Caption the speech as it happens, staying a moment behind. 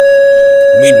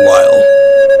Meanwhile,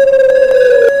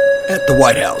 at the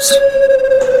White House.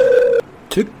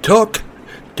 Tick-tock,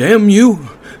 damn you,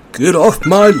 get off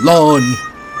my lawn.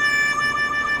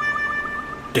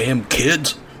 Damn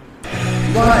kids.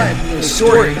 Live from the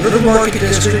historic River Market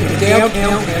District in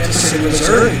downtown Kansas City,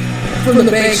 Missouri, from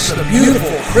the banks of the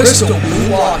beautiful crystal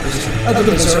blue waters of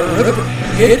the Missouri River,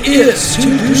 it is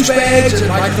Two Douchebags and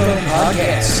Microphone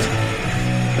Podcast.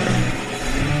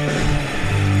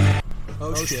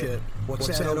 Oh shit, what's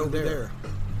that over there?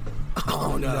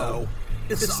 Oh no,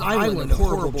 it's this island of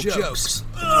horrible jokes.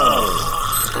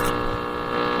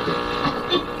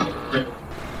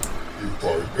 If I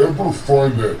ever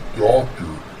find that doctor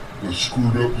that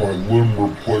screwed up my limb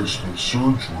replacement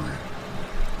surgery,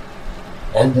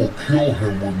 I will kill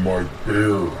him with my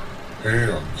bare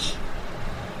hands.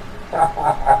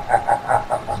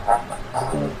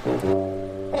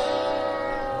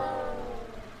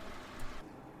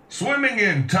 Swimming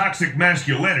in toxic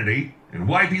masculinity and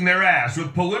wiping their ass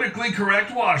with politically correct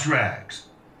wash rags.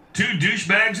 Two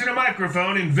douchebags and a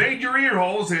microphone invade your ear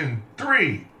holes in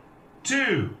 3,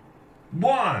 2,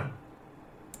 1.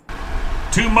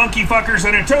 Two monkey fuckers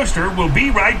and a toaster will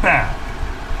be right back.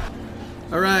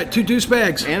 All right, two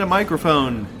douchebags. And a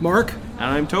microphone. Mark. And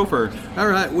I'm Topher. All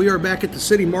right, we are back at the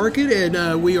city market,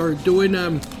 and we are doing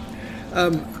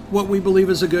what we believe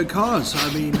is a good cause.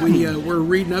 I mean, we're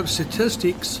reading up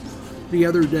statistics the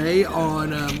other day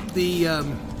on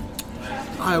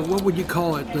what would you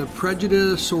call it? The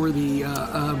prejudice or the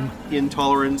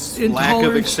Intolerance, lack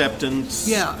of acceptance.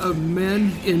 Yeah, of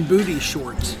men in booty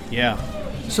shorts. Yeah.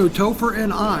 So Topher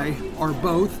and I are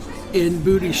both in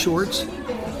booty shorts,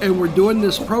 and we're doing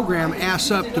this program ass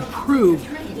up to prove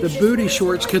the booty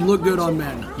shorts can look good on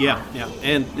men. Yeah.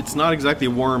 And it's not exactly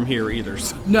warm here either.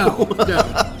 So. No.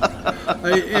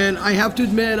 And I have to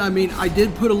admit, I mean, I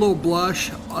did put a little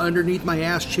blush underneath my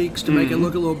ass cheeks to make it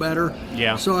look a little better.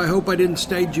 Yeah. So I hope I didn't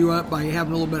stage you up by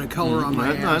having a little bit of color on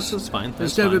my ass. That's fine.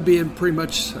 Instead of it being pretty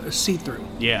much see-through.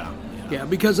 Yeah. Yeah,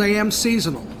 because I am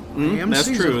seasonal. That's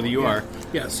true, you are.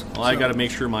 Yes. Well, I got to make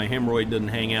sure my hemorrhoid doesn't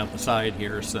hang out the side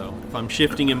here, so if I'm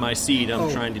shifting in my seat, I'm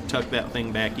trying to tuck that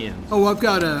thing back in. Oh, I've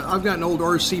got an old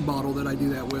RC bottle that I do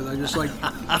that with. I just like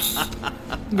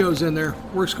goes in there.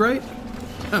 Works great.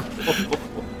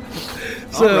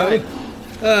 So, all right.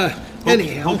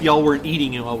 Anyhow, Hope y'all weren't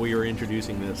eating it while we were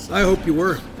introducing this. I hope you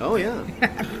were. Oh yeah.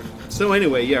 So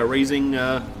anyway, yeah,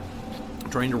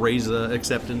 trying to raise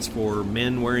acceptance for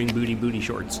men wearing booty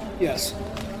shorts. Yes.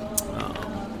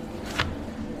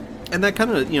 And that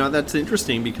kind of, that's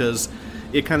interesting because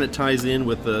it kind of ties in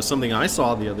with something I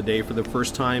saw the other day for the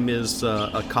first time is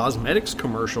a cosmetics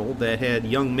commercial that had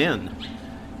young men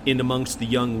in amongst the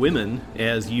young women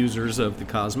as users of the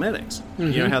cosmetics.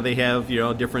 Mm-hmm. You know how they have,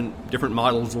 different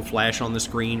models will flash on the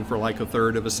screen for like a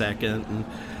third of a second, and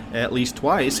at least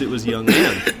twice it was young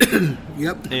men.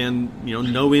 Yep. And,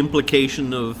 no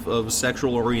implication of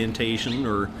sexual orientation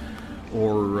or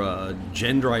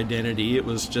gender identity. It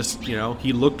was just,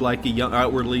 he looked like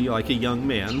outwardly like a young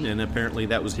man, and apparently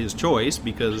that was his choice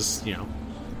because,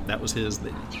 that was his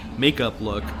makeup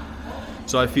look.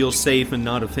 So I feel safe in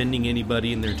not offending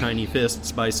anybody in their tiny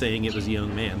fists by saying it was a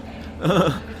young man.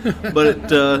 But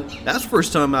that's the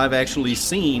first time I've actually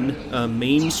seen a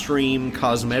mainstream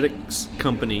cosmetics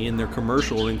company in their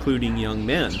commercial including young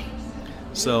men.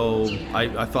 So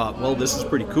I thought, well, this is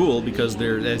pretty cool because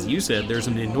as you said, there's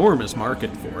an enormous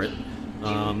market for it.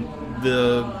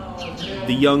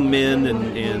 The young men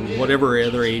and whatever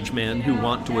other age men who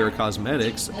want to wear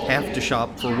cosmetics have to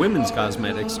shop for women's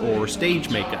cosmetics or stage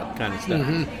makeup kind of stuff.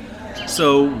 Mm-hmm.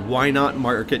 So why not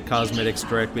market cosmetics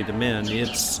directly to men?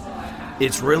 It's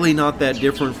really not that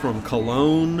different from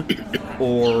cologne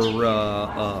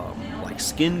or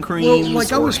skin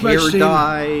creams or hair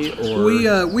dye.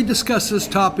 Or we discussed this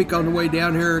topic on the way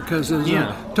down here because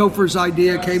Topher's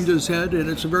idea came to his head, and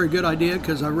it's a very good idea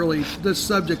because this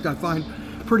subject I find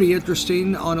pretty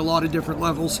interesting on a lot of different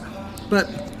levels. But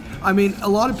I mean, a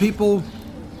lot of people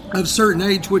of certain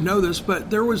age would know this, but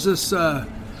there was this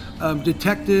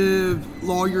detective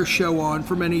lawyer show on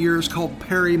for many years called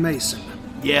Perry Mason.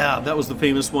 Yeah, that was the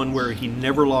famous one where he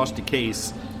never lost a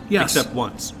case except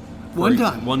once.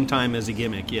 One time as a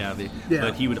gimmick, yeah.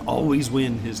 But he would always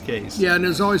win his case. Yeah, and it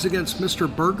was always against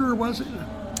Mr. Berger, was it?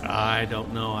 I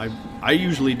don't know. I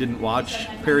usually didn't watch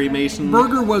Perry Mason.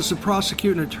 Berger was the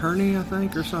prosecuting attorney, I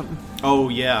think, or something. Oh,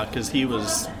 yeah, because he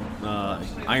was not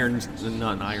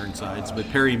Ironsides, but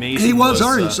Perry Mason He was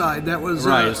Ironside. That was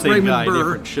right, same Raymond guy, Burr.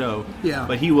 different show. Yeah.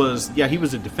 But he was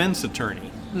a defense attorney.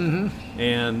 Mm-hmm.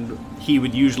 And he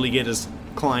would usually get his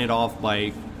client off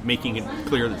by making it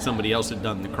clear that somebody else had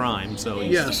done the crime. So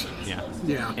yes.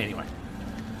 Yeah. Anyway.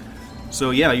 So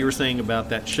yeah, you were saying about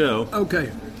that show.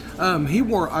 Okay. He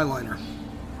wore eyeliner.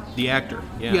 The actor.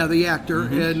 Yeah. Yeah, the actor.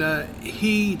 And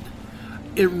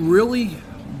it really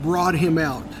brought him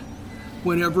out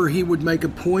whenever he would make a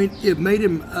point. It made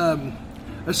him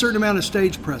a certain amount of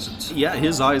stage presence. Yeah,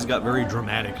 his eyes got very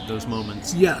dramatic at those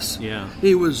moments. Yes. Yeah.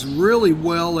 He was really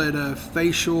well at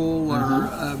facial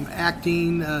or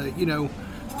acting,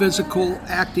 physical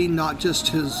acting, not just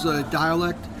his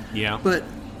dialect. Yeah. But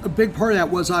a big part of that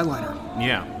was eyeliner.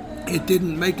 Yeah. It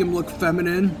didn't make him look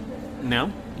feminine.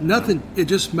 No? Nothing. It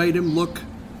just made him look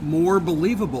more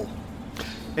believable.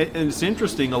 And it's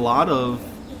interesting, a lot of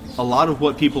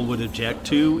what people would object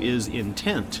to is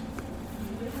intent.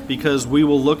 Because we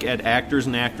will look at actors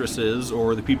and actresses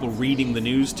or the people reading the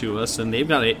news to us, and they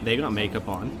got makeup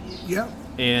on. Yeah.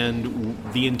 And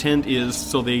the intent is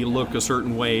so they look a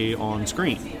certain way on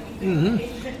screen.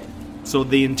 Mm-hmm. So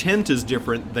the intent is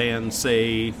different than,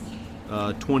 say,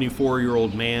 a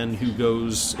 24-year-old man who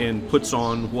goes and puts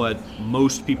on what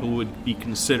most people would be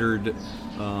considered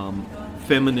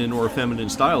feminine or a feminine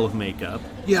style of makeup.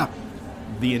 Yeah.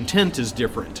 The intent is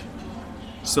different.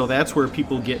 So that's where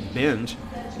people get bent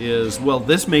is, well,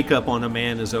 this makeup on a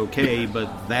man is okay,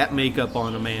 but that makeup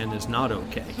on a man is not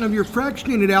okay. And if you're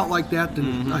fractioning it out like that,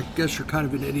 then I guess you're kind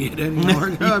of an idiot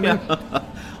anymore.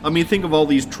 I mean, think of all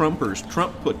these Trumpers.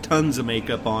 Trump put tons of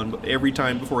makeup on every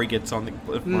time before he gets on the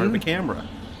front of the camera.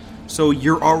 So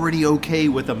you're already okay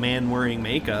with a man wearing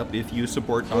makeup if you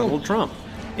support Donald Trump.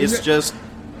 It's just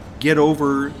get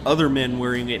over other men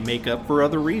wearing makeup for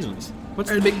other reasons. What's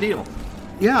the big deal?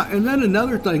 Yeah, and then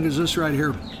another thing is this right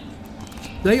here.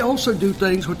 They also do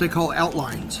things what they call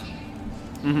outlines.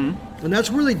 Mm-hmm. And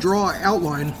that's where they draw an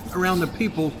outline around the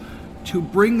people to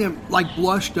bring them, like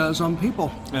blush does on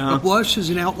people. Uh-huh. The blush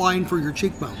is an outline for your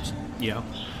cheekbones. Yeah.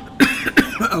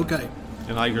 Okay.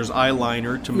 And like there's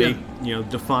eyeliner to make,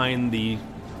 define the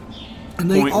and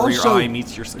they point where your also eye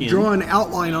meets your skin. Draw an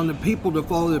outline on the people to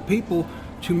follow the people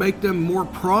to make them more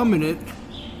prominent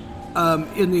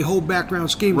in the whole background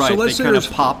scheme. Right, so let's they say kind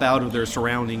of pop out of their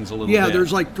surroundings a little bit. Yeah,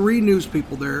 there's like 3 news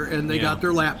people there, and they got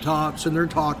their laptops, and they're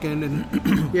talking, and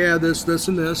this,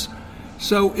 and this.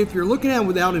 So if you're looking at it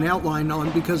without an outline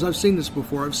on, because I've seen this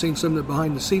before, I've seen some of the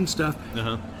behind-the-scenes stuff.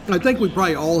 Uh-huh. I think we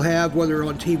probably all have, whether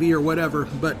on TV or whatever,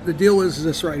 but the deal is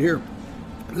this right here.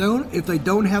 If they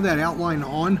don't have that outline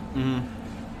on,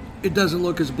 it doesn't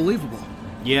look as believable.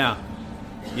 Yeah.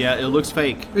 Yeah, it looks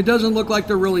fake. It doesn't look like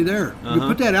they're really there. You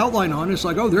put that outline on, it's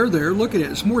like, oh, they're there. Look at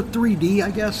it. It's more 3D,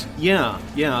 I guess. Yeah.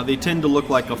 They tend to look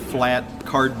like a flat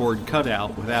cardboard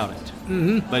cutout without it.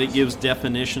 Mm-hmm. But it gives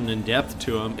definition and depth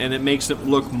to them, and it makes it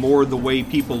look more the way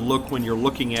people look when you're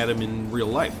looking at them in real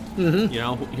life.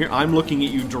 Mm-hmm. Here I'm looking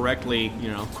at you directly,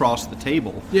 across the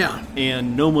table. Yeah.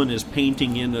 And no one is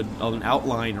painting in an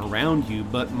outline around you,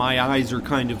 but my eyes are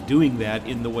kind of doing that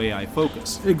in the way I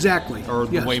focus. Exactly. Or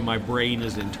the way my brain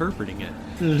is interpreting it.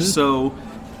 Mm-hmm. So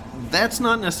that's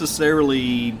not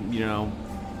necessarily,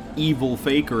 evil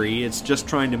fakery. It's just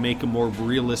trying to make a more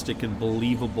realistic and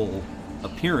believable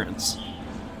appearance.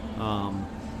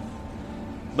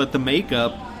 But the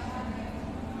makeup,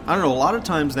 I don't know, a lot of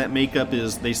times that makeup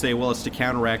is, they say, well, it's to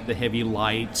counteract the heavy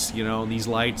lights, these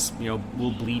lights,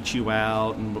 will bleach you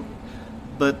out,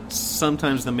 but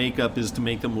sometimes the makeup is to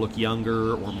make them look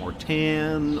younger or more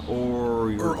tan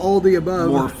or all the above,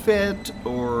 more fit,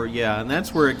 and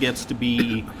that's where it gets to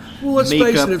be. Well, let's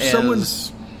face it, if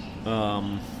someone's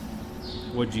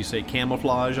what'd you say,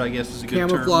 camouflage, I guess is a good term.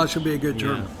 Camouflage would be a good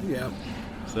term. Yeah.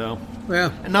 So, yeah.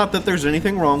 And not that there's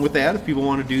anything wrong with that. If people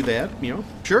want to do that,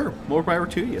 sure, more power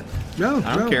to you. No,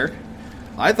 I don't care.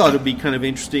 I thought it'd be kind of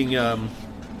interesting.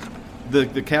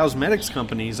 The cosmetics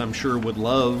companies, I'm sure, would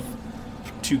love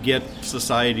to get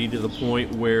society to the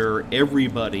point where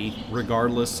everybody,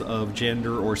 regardless of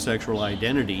gender or sexual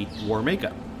identity, wore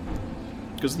makeup.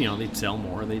 Because, they'd sell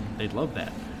more. They'd love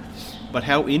that. But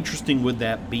how interesting would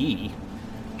that be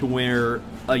to where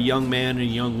a young man and a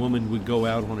young woman would go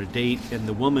out on a date, and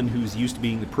the woman who's used to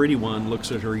being the pretty one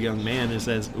looks at her young man and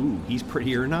says, ooh, he's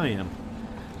prettier than I am.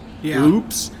 Yeah.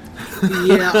 Oops.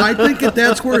 Yeah, I think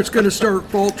that's where it's going to start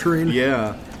faltering.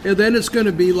 Yeah. And then it's going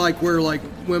to be like where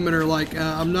women are like,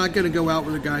 I'm not going to go out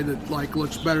with a guy that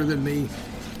looks better than me.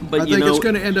 But I think it's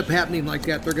going to end up happening like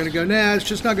that. They're going to go, nah, it's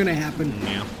just not going to happen.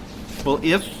 Yeah. Well,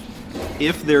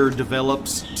 if there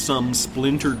develops some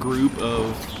splinter group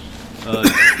of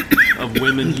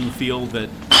women who feel that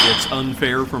it's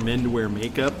unfair for men to wear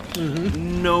makeup,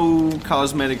 no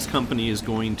cosmetics company is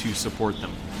going to support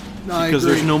them. Because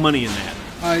there's no money in that.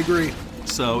 I agree.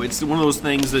 So it's one of those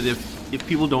things that if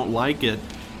people don't like it,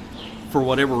 for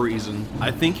whatever reason,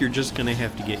 I think you're just going to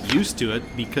have to get used to it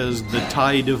because the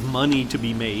tide of money to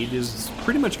be made is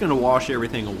pretty much going to wash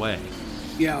everything away.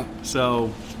 Yeah.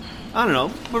 So, I don't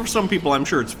know. But for some people, I'm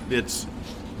sure it's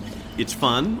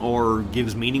fun or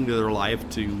gives meaning to their life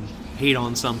to hate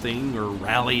on something or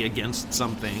rally against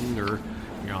something, or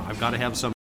I've got to have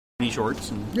some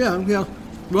shorts. And Yeah.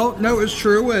 Well, no, it's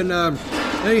true. And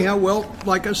anyhow, well,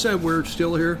 like I said, we're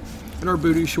still here in our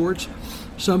booty shorts.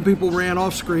 Some people ran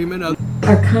off screaming.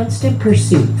 Our constant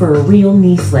pursuit for a real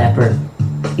knee slapper.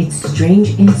 It's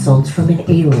strange insults from an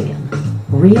alien.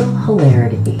 Real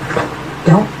hilarity.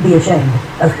 Don't be ashamed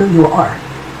of who you are.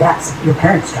 That's your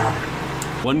parents' job.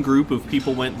 One group of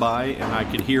people went by, and I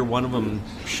could hear one of them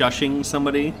shushing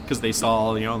somebody because they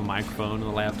saw, the microphone and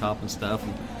the laptop and stuff.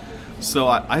 And so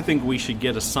I think we should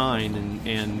get a sign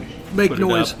and Make put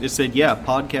noise. It up. It said,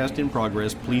 podcast in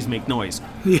progress, please make noise.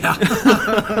 Yeah.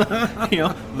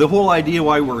 The whole idea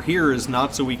why we're here is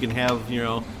not so we can have,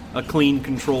 a clean,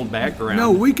 controlled background. No,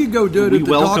 we could go do it We at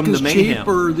the welcome Talk is the Cheap mayhem.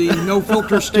 or the No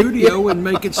Filter Studio and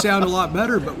make it sound a lot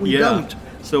better, but we don't.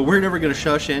 So we're never going to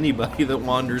shush anybody that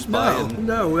wanders by.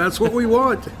 No, that's what we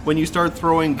want. When you start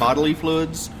throwing bodily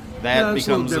fluids, that That's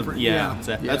a little becomes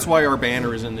different. That's why our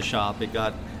banner is in the shop. It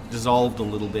got dissolved a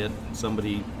little bit.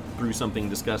 Somebody threw something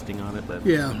disgusting on it, but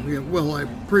Yeah. Well,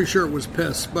 I'm pretty sure it was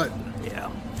piss, but yeah.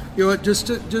 just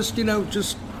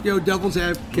devil's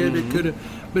advocate. It could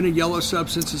have been a yellow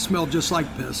substance that smelled just like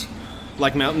piss.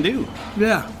 Like Mountain Dew.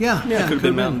 Yeah. Could have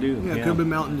been Mountain Dew. Yeah, Yeah. could have been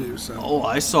Mountain Dew. So. Oh,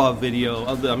 I saw a video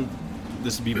of them.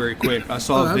 This will be very quick. I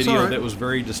saw a that's video all right. that was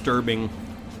very disturbing.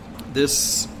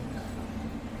 This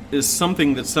is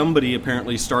something that somebody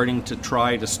apparently starting to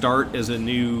try to start as a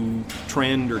new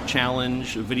trend or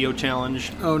challenge, a video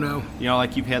challenge. Oh no.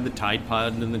 Like you've had the Tide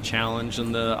Pod and the challenge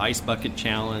and the Ice Bucket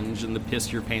challenge and the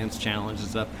Piss Your Pants challenge and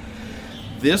stuff.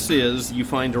 This is, you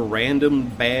find a random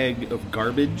bag of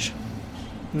garbage,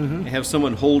 have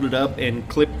someone hold it up and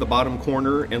clip the bottom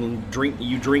corner and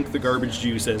you drink the garbage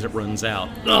juice as it runs out.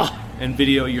 Ugh, and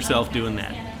video yourself doing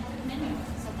that.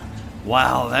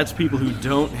 Wow, that's people who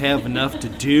don't have enough to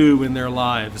do in their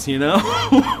lives,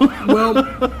 Well,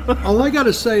 all I got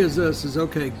to say is this: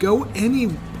 okay, go any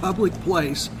public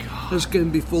place that's going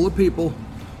to be full of people,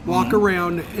 walk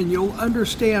around, and you'll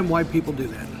understand why people do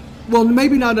that. Well,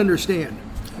 maybe not understand.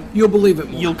 You'll believe it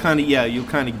more. You'll kind of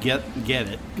get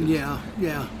it.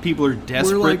 Yeah. People are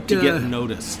desperate like, to get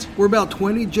noticed. We're about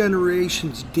 20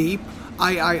 generations deep.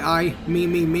 I, me.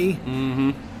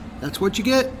 Mm-hmm. That's what you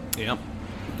get. Yep.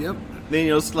 Yep.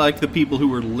 Then, it's like the people who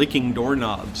were licking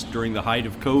doorknobs during the height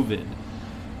of COVID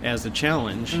as a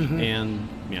challenge, and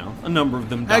a number of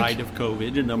them died of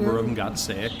COVID, a number of them got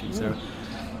sick, and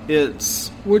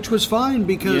so which was fine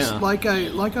because, Yeah. like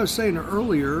I was saying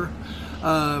earlier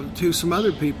to some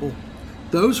other people,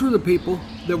 those were the people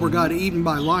that got eaten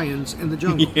by lions in the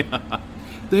jungle.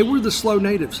 They were the slow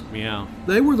natives. Yeah.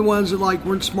 They were the ones that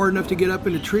weren't smart enough to get up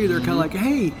in a tree. They're kind of like,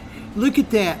 hey, look at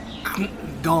that,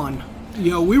 gone.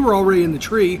 We were already in the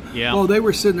tree. Yeah. Well, they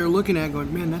were sitting there looking at it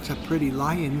going, man, that's a pretty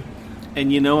lion.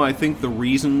 And I think the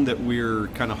reason that we're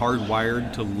kind of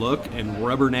hardwired to look and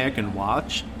rubberneck and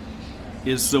watch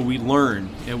is so we learn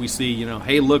and we see,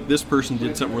 hey, look, this person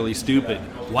did something really stupid.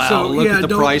 Wow, So, look at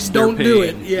the price they're don't paying. do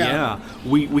it. Yeah.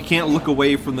 We can't look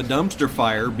away from the dumpster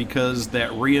fire because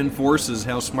that reinforces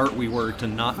how smart we were to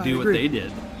not do what agree. they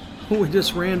did. We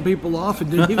just ran people off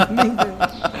and didn't even mean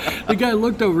that. The guy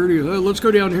looked over and he goes, let's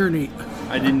go down here and eat.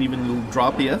 I didn't even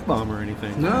drop the F-bomb or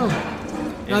anything. No.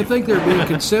 I think they're being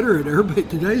considerate. Everybody,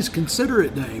 today's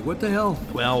considerate day. What the hell?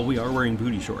 Well, we are wearing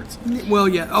booty shorts. Well,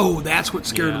 yeah. Oh, that's what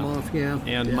scared them off. Yeah.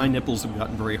 And my nipples have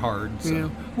gotten very hard. So. Yeah.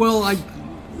 Well,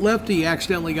 Lefty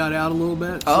accidentally got out a little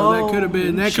bit, so that could have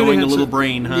been that. Showing could have a little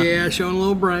brain, huh? Yeah, showing a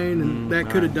little brain, and that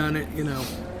could have done it.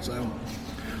 So,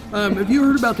 have you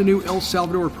heard about the new El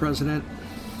Salvador president?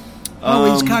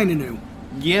 Oh, he's kind of new.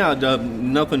 Yeah,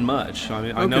 nothing much.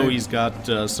 I know he's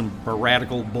got some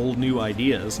radical, bold new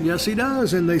ideas. Yes, he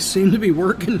does, and they seem to be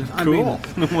working. Cool.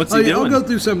 What's he doing? I'll go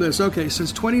through some of this. Okay,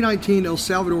 since 2019, El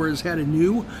Salvador has had a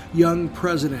new young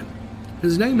president.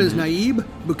 His name is Nayib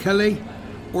Bukele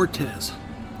Ortiz.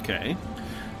 Okay.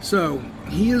 So,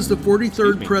 he is the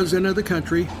 43rd president of the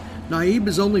country. Nayib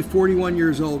is only 41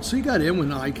 years old, so he got in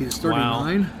when Ike is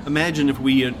 39. Wow. Imagine if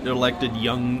we had elected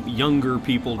younger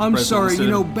people to I'm president.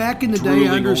 sorry, back in the day, I drooling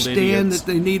old understand idiots.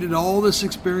 that they needed all this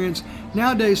experience.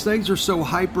 Nowadays, things are so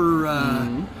hyper,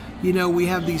 we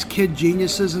have these kid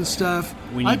geniuses and stuff.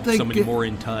 We I need think somebody more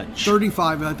in touch.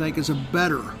 35, I think, is a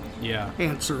better Yeah.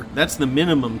 answer. That's the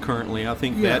minimum currently. I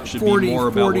think Yeah, that should 40, be more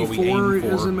about what we 44 aim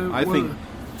is for. the I think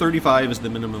 35 is the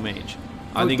minimum age.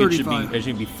 I think 35. it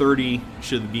should be 30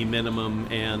 should be minimum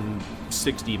and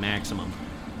 60 maximum.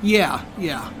 Yeah.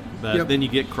 But Yep. then you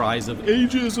get cries of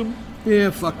ageism.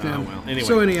 Yeah, fuck them. Well, anyway,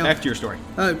 so anyhow, back to your story.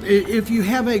 If you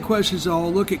have any questions at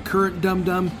all, look at Current Dum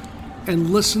Dum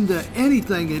and listen to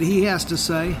anything that he has to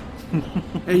say,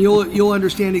 and you'll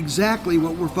understand exactly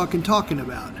what we're fucking talking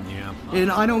about. Yeah.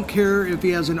 And I don't care if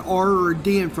he has an R or a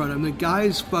D in front of him. The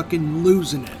guy's fucking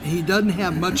losing it. He doesn't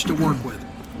have much to work with.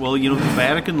 Well, the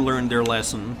Vatican learned their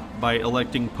lesson by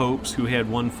electing popes who had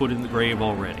one foot in the grave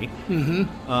already.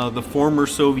 Mm-hmm. The former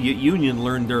Soviet Union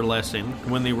learned their lesson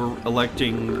when they were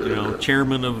electing,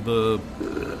 chairman of the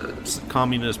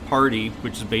Communist Party,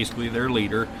 which is basically their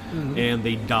leader, and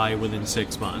they die within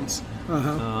 6 months.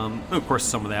 Of course,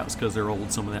 some of that was because they're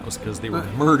old. Some of that was because they were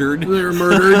murdered. They were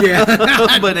murdered,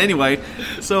 yeah. But anyway,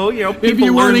 so people if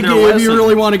you learn their lesson. if you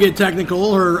really want to get technical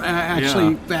or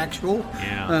actually factual,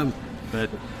 But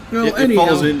well, it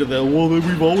falls into the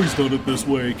we've always done it this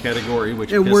way category,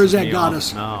 which and pisses where's that me got off.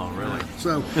 us? No, really.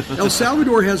 So El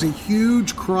Salvador has a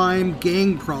huge crime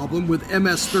gang problem with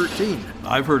MS-13.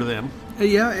 I've heard of them.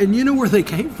 Yeah, and you know where they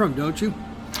came from, don't you?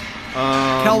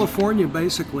 California,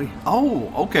 basically.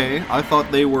 Oh, okay. I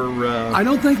thought they were. I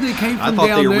don't think they came I from thought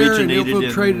down they there and originated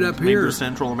infiltrated in up maybe here.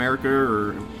 Central America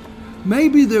or.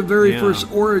 Maybe the very Yeah.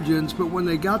 first origins, but when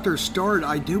they got their start,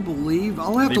 I do believe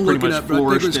I'll have They to look pretty it much up. But I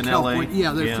think it was flourished in LA. California.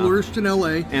 Yeah, they Yeah. flourished in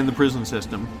LA. And the prison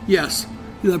system. Yes,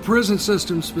 the prison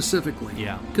system specifically.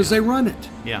 Yeah, because they run it.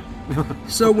 Yeah.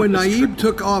 So when Naib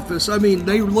took office, I mean,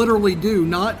 they literally do,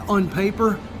 not on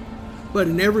paper, but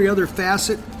in every other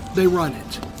facet, they run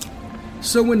it.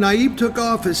 So when Naib took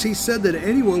office, he said that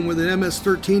anyone with an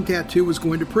MS-13 tattoo was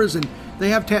going to prison. They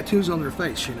have tattoos on their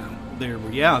face, They're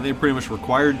pretty much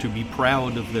required to be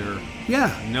proud of their.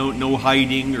 Yeah. No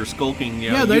hiding or skulking.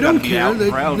 Yeah, they don't care.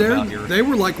 They They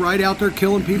were like right out there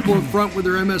killing people in front with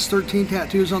their MS-13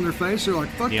 tattoos on their face. They're like,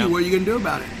 fuck Yeah. you, what are you going to do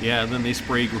about it? Yeah, then they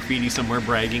spray graffiti somewhere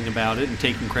bragging about it and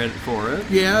taking credit for it.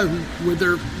 Yeah,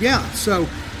 so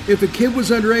if a kid was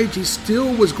underage, he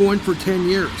still was going for 10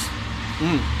 years.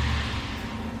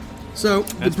 So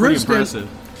That's the pretty president,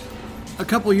 impressive. a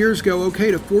couple of years ago,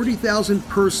 okayed a 40,000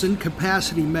 person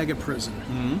capacity mega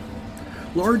prison.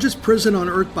 Largest prison on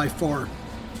earth by far.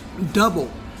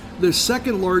 Double. The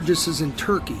second largest is in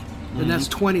Turkey, and that's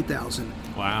 20,000.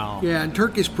 Wow. Yeah, and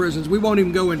Turkish prisons, we won't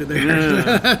even go into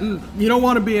there. You don't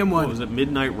want to be in one. What was it?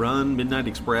 Midnight Run, Midnight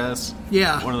Express?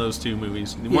 Yeah. One of those two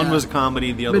movies. Yeah. One was a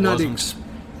comedy, the other wasn't.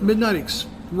 Midnight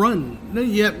Run.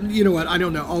 Yeah, you know what? I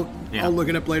don't know. I'll look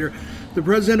it up later. The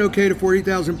president okayed a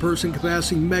 40,000 person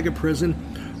capacity mega prison,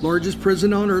 largest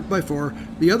prison on earth by far.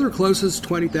 The other closest,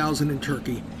 20,000 in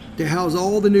Turkey, to house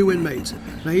all the new inmates.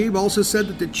 Naib also said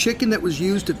that the chicken that was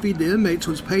used to feed the inmates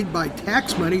was paid by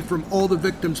tax money from all the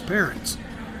victims' parents.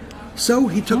 So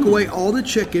he took away all the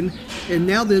chicken, and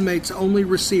now the inmates only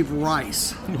receive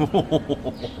rice.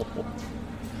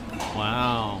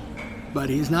 Wow. But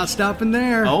he's not stopping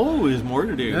there. Oh, there's more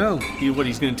to do. No.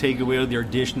 He's going to take away their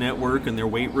dish network and their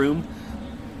weight room?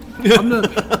 I'm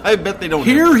not, I bet they don't.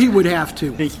 here he would have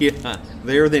to. Yeah,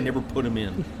 there they never put him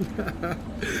in.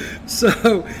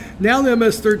 So now the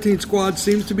MS-13 squad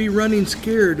seems to be running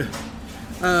scared.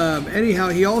 Anyhow,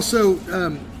 he also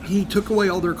he took away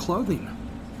all their clothing.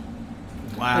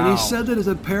 Wow. And he said that if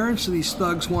the parents of these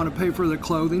thugs want to pay for their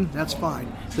clothing, that's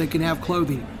fine. They can have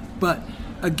clothing. But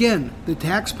again, the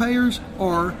taxpayers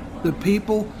are the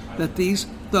people that these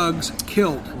thugs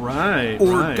killed. Right.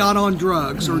 Or got on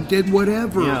drugs, or did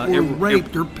whatever, Yeah, or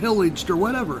raped, or pillaged, or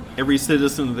whatever. Every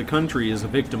citizen of the country is a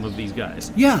victim of these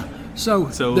guys. Yeah, so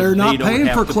they're they not don't paying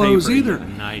have for to pay clothes for it either. either.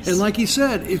 Nice. And like he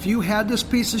said, if you had this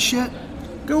piece of shit,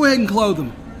 go ahead and clothe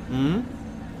them. Mm-hmm.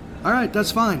 All right,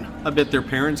 that's fine. I bet their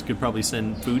parents could probably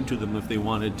send food to them if they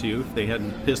wanted to, if they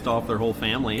hadn't pissed off their whole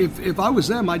family. If I was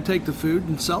them, I'd take the food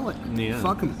and sell it. Yeah.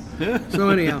 Fuck them. So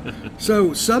anyhow,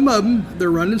 so some of them,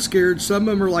 they're running scared. Some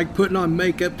of them are like putting on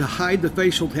makeup to hide the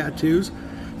facial tattoos.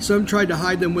 Some tried to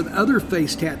hide them with other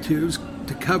face tattoos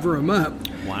to cover them up.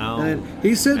 Wow. And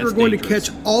he said That's we're going dangerous.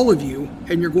 to catch all of you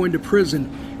and you're going to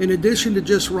prison. In addition to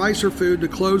just rice or food, the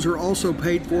clothes are also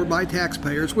paid for by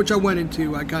taxpayers, which I went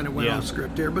into. I kind of went off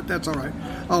script here, but that's all right.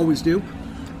 I always do.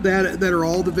 That are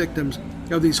all the victims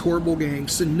of these horrible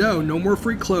gangs. So no more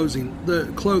free clothing.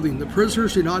 The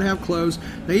prisoners do not have clothes.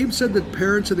 They even said that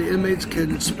parents of the inmates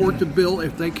can sport the bill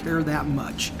if they care that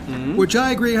much, which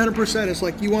I agree 100%. It's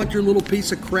like, you want your little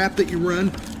piece of crap that you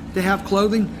run to have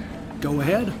clothing? Go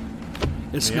ahead.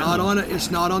 It's not on it. It's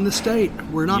not on the state.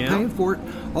 We're not paying for it.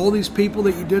 All these people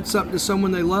that you did something to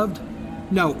someone they loved,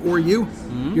 no, or you,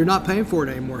 you're not paying for it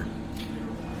anymore.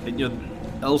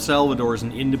 El Salvador is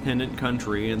an independent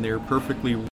country, and they're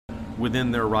perfectly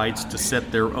within their rights to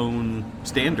set their own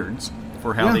standards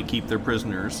for how Yeah. they keep their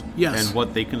prisoners Yes. and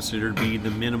what they consider to be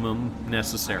the minimum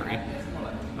necessary.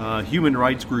 Human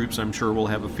rights groups, I'm sure, will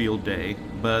have a field day,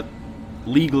 but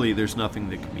legally there's nothing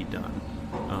that can be done.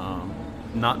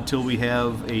 Not until we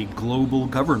have a global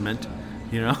government.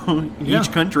 You know, Yeah.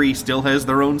 each country still has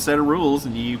their own set of rules,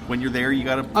 and when you're there, you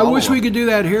got to. I wish we could do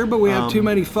that here, but we have too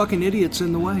many fucking idiots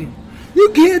in the way. You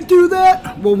can't do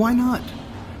that. Well, why not?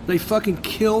 They fucking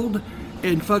killed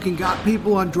and fucking got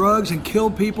people on drugs and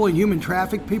killed people and human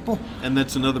trafficked people. And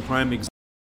that's another prime example.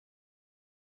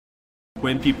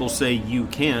 When people say you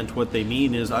can't, what they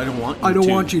mean is I don't want you to. I don't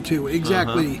want you to.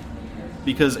 Exactly.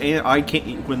 Because I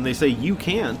can't. When they say you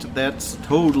can't, that's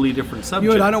totally different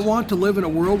subject. You know, I don't want to live in a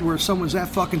world where someone's that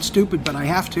fucking stupid, but I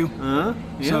have to.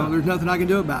 Yeah. So there's nothing I can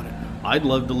do about it. I'd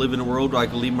love to live in a world where I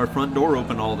could leave my front door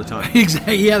open all the time.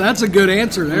 Exactly. Yeah, that's a good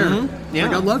answer there. Yeah.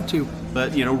 Like, I'd love to.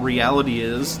 But, reality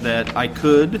is that I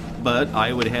could, but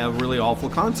I would have really awful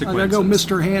I consequences. gotta go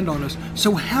Mr. Hand on us.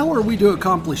 So how are we to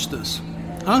accomplish this?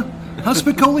 Huh? Huh,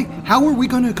 Spicoli? How are we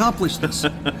going to accomplish this?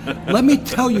 Let me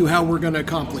tell you how we're going to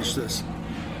accomplish this.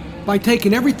 By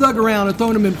taking every thug around and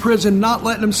throwing them in prison, not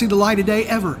letting them see the light of day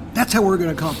ever. That's how we're going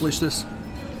to accomplish this.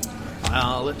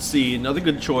 Let's see. Another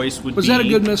good choice would be... Was that a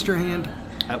good Mr. Hand?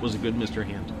 That was a good Mr.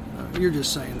 Hand. You're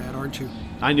just saying that, aren't you?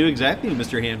 I knew exactly who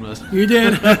Mr. Hand was. You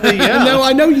did? Yeah. No,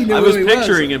 I know you knew I who was he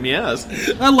picturing him, yes.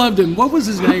 I loved him. What was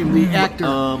his name, the actor?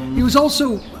 He was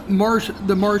also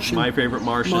the Martian. My favorite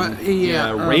Martian.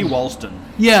 Yeah, Ray Walston.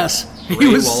 Yes. He Ray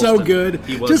was so Walston. good.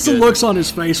 He was Just good. the looks on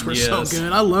his face were Yes. so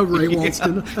good. I love Ray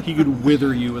Walston. He could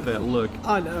wither you with that look.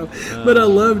 I know. But I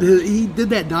loved he did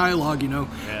that dialogue,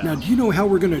 Now, do you know how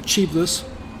we're going to achieve this?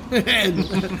 And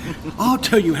I'll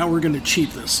tell you how we're going to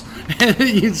achieve this. And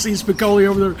you see Spicoli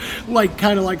over there,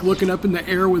 kind of looking up in the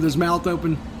air with his mouth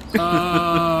open.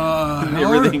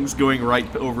 Everything's going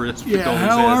right over his Spicoli's Yeah,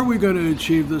 how head. are we going to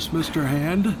achieve this, Mr.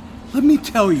 Hand? Let me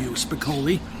tell you,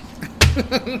 Spicoli.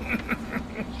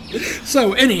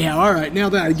 So, anyhow, all right, now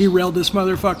that I derailed this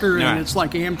motherfucker and All right. it's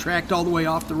like Amtrak'd all the way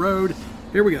off the road,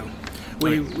 here we go.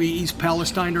 We East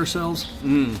Palestine ourselves.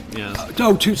 Yes.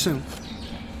 Oh, too soon.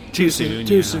 Too soon.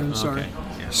 Too yeah. soon, sorry. Okay.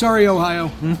 Yeah. Sorry, Ohio.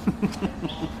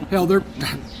 Hell,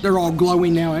 they're all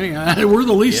glowing now. Anyhow, we're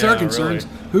the least Yeah, their concerns.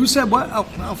 really. Who said what? Oh,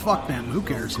 fuck them. Who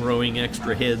cares? Growing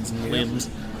extra heads and limbs.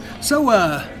 So,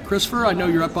 Christopher, I know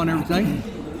you're up on everything.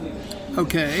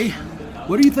 Okay.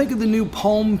 What do you think of the new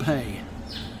Palm Pay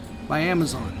by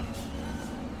Amazon?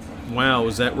 Wow,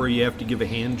 is that where you have to give a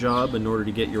hand job in order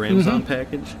to get your Amazon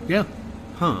package? Yeah.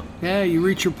 Huh. Yeah, you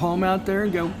reach your palm out there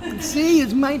and go, see,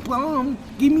 it's my palm.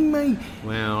 Give me my...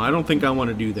 Wow, I don't think I want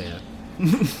to do that.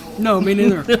 No, me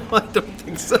neither. I don't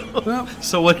think so. Well-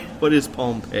 So what is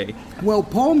Palm Pay? Well,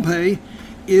 Palm Pay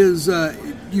is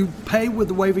you pay with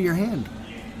the wave of your hand.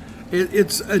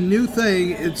 It's a new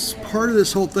thing. It's part of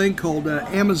this whole thing called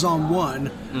Amazon One,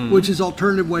 which is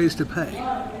alternative ways to pay.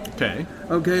 Okay.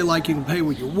 Okay, like you can pay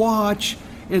with your watch,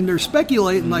 and they're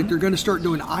speculating like they're going to start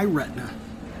doing iRetina.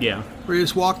 Yeah. Where you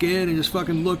just walk in and just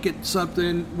fucking look at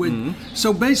something.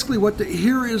 So basically,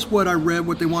 here is what I read,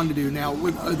 what they wanted to do. Now,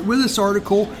 with this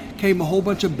article came a whole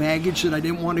bunch of baggage that I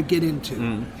didn't want to get into.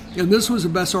 And this was the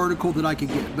best article that I could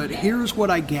get. But here's what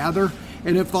I gather.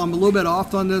 And if I'm a little bit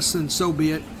off on this, then so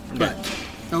be it. But,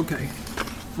 okay.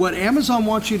 What Amazon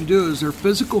wants you to do is their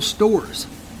physical stores.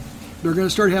 They're going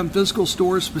to start having physical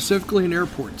stores specifically in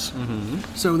airports.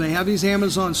 So they have these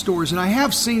Amazon stores, and I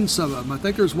have seen some of them. I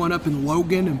think there's one up in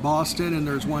Logan in Boston, and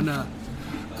there's one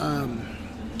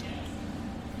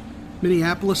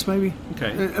Minneapolis maybe.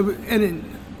 Okay.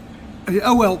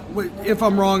 If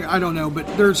I'm wrong, I don't know, but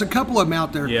there's a couple of them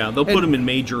out there. Yeah, they'll put them in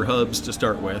major hubs to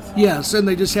start with. Yes, and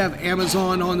they just have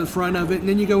Amazon on the front of it, and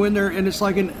then you go in there, and it's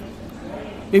like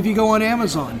if you go on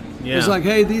Amazon, it's like,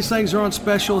 hey, these things are on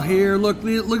special here. Look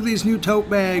at these new tote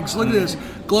bags. Look at this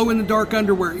glow-in-the-dark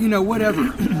underwear.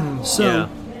 Whatever. So,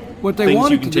 what they Things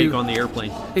wanted you can to take do on the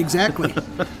airplane. exactly.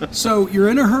 So you're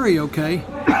in a hurry, okay?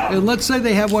 And let's say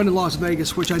they have one in Las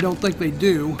Vegas, which I don't think they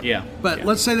do. Yeah. But Yeah.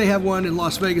 let's say they have one in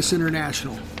Las Vegas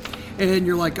International, and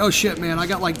you're like, oh shit, man, I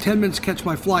got like 10 minutes to catch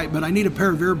my flight, but I need a pair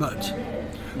of earbuds.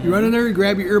 You run in there, you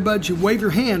grab your earbuds, you wave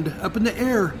your hand up in the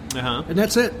air, and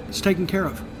that's it. It's taken care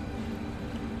of.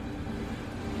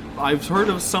 I've heard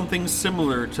of something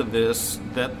similar to this,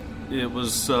 that it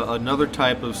was another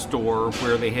type of store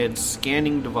where they had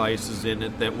scanning devices in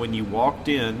it that when you walked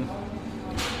in,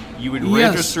 you would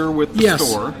Yes. register with the Yes.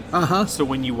 store. Uh-huh. So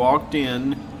when you walked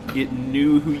in, it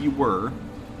knew who you were.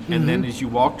 And then as you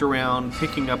walked around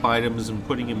picking up items and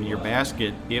putting them in your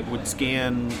basket, it would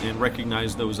scan and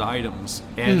recognize those items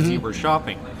as you were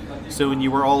shopping. So when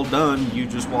you were all done, you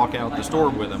just walk out the store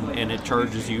with them, and it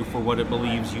charges you for what it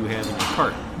believes you have in your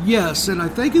cart. Yes, and I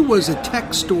think it was a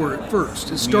tech store at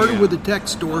first. It started with a tech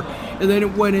store, and then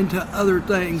it went into other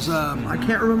things. I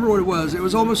can't remember what it was. It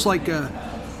was almost like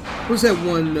what was that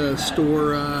one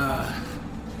store?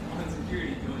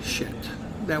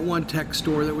 That one tech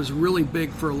store that was really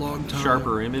big for a long time.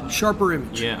 Sharper Image? Sharper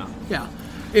Image. Yeah. Yeah.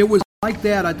 It was like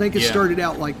that. I think it Yeah. started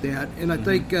out like that, and I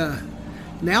think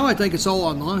now I think it's all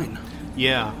online.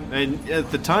 Yeah, and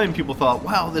at the time people thought,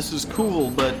 wow, this is cool,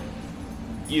 but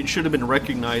it should have been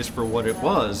recognized for what it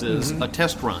was, is a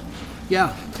test run.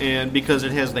 Yeah. And because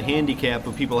it has the handicap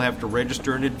of people have to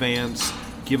register in advance,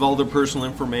 give all their personal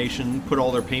information, put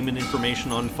all their payment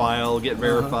information on file, get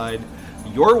verified.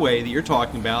 Your way that you're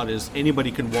talking about is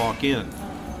anybody can walk in,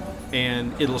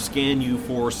 and it'll scan you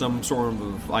for some sort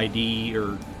of ID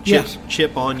or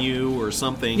chip on you or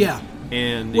something. Yeah.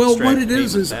 And Well, extract what it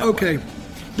is payment that okay. way.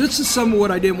 This is some of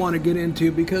what I didn't want to get into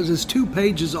because it's 2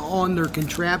 pages on their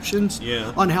contraptions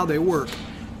on how they work.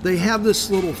 They have this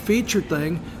little feature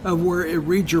thing of where it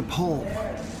reads your palm.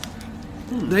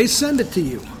 They send it to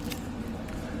you.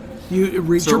 It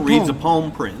reads So your it reads palm. a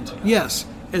palm print. Yes,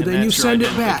 and then that's you your send it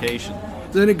back. identification.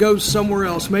 Then it goes somewhere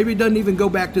else. Maybe it doesn't even go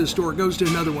back to the store. It goes to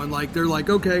another one. Like they're like,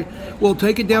 okay, well,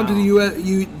 take it down to the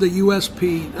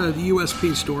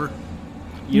USP store.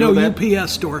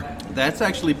 UPS store. That's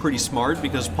actually pretty smart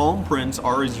because palm prints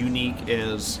are as unique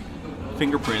as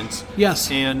fingerprints. Yes.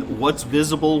 And what's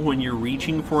visible when you're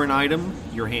reaching for an item?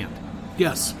 Your hand.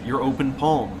 Yes. Your open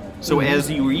palm. So as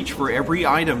you reach for every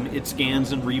item, it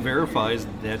scans and re-verifies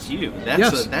that's you.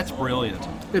 That's brilliant.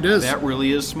 It is. That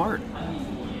really is smart.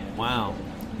 Wow.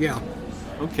 Yeah.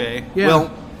 Okay. Yeah.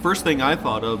 Well, first thing I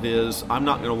thought of is I'm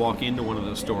not going to walk into one of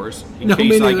those stores in No, me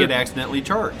case I neither. get accidentally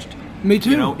charged. Me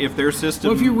too. You know, if their system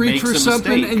Well, if you reach makes for a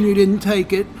something mistake, and you didn't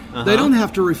take it, Uh-huh. they don't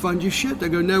have to refund you shit. They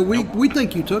go, no, we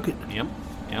think you took it. Yep.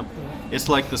 It's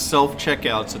like the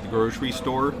self-checkouts at the grocery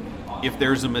store. If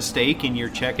there's a mistake in your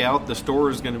checkout, the store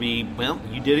is going to be, well,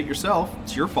 you did it yourself.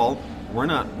 It's your fault. We're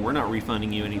not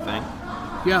refunding you anything.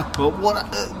 Yeah. But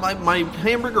what? My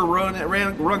hamburger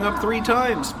rung up 3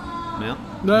 times. Well,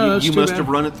 No, that's you too must bad. have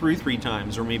run it through 3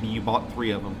 times, or maybe you bought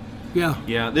 3 of them. Yeah.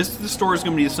 Yeah, this store is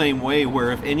going to be the same way,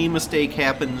 where if any mistake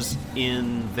happens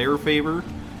in their favor,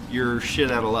 you're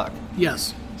shit out of luck.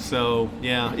 Yes. So,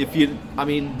 yeah,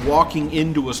 walking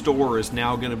into a store is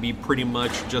now going to be pretty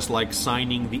much just like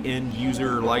signing the end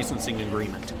user licensing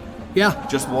agreement. Yeah.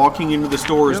 Just walking into the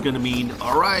store is Yep. going to mean,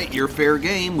 all right, you're fair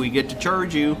game, we get to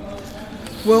charge you.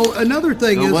 Well, another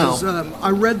thing Oh, is well.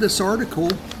 I read this article,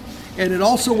 and it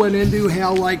also went into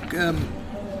how, like,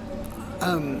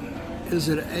 is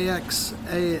it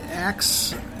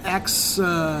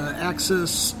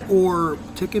Axis or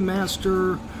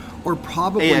Ticketmaster or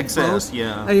probably AXS, both?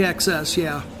 yeah. AXS,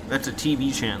 yeah. That's a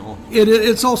TV channel.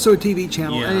 It's also a TV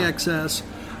channel, Yeah. AXS.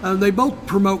 They both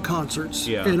promote concerts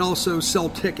Yeah. and also sell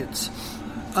tickets.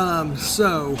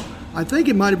 So I think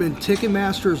it might have been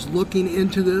Ticketmaster is looking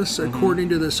into this, according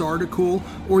to this article,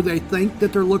 or they think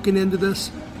that they're looking into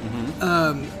this.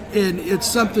 And it's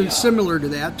something similar to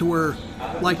that, to where,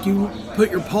 like, you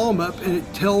put your palm up and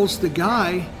it tells the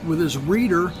guy with his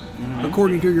reader,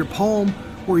 according to your palm,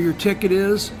 where your ticket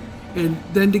is. And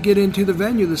then to get into the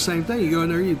venue, the same thing. You go in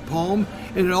there, you palm,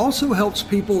 and it also helps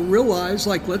people realize,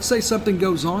 like, let's say something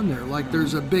goes on there, like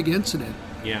there's a big incident.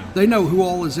 Yeah. They know who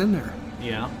all is in there.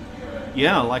 Yeah.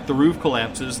 Yeah, like the roof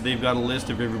collapses, they've got a list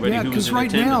of everybody Yeah, who was because in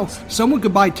right now, attendance. someone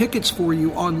could buy tickets for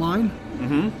you online.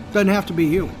 Doesn't have to be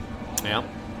you. Yeah.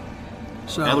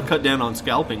 So That'll cut down on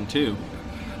scalping, too.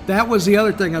 that was the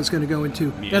other thing I was going to go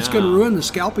into. That's going to Yeah. ruin the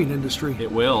scalping industry.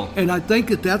 It will. And I think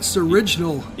that's the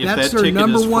original. If That's that their ticket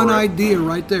number is one for- idea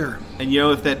right there. And,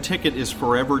 if that ticket is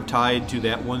forever tied to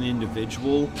that one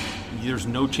individual, there's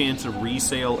no chance of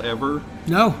resale ever.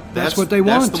 No, that's what they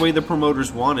want. That's the way the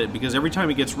promoters want it, because every time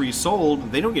it gets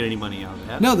resold, they don't get any money out of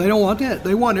that. No, they don't want that.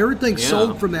 They want everything Yeah.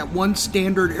 sold from that one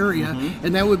standard area,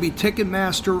 and that would be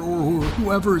Ticketmaster or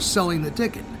whoever is selling the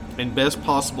ticket. And best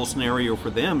possible scenario for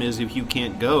them is if you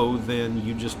can't go, then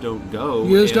you just don't go.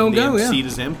 You just and don't go, the yeah. seat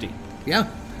is empty. Yeah.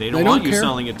 They don't want you care.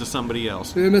 selling it to somebody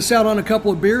else. They miss out on a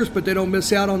couple of beers, but they don't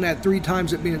miss out on that 3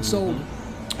 times it being sold.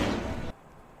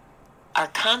 Our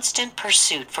constant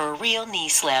pursuit for a real knee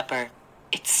slapper.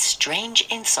 It's strange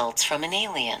insults from an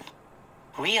alien.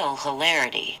 Real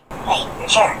hilarity. Hey, your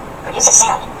chair. Produce a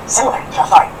sound similar to a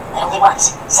fart, but only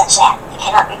once, such that you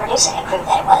cannot reproduce it and prove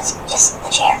that it was just the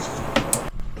chair.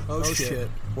 Oh shit.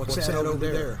 What's that over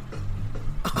there?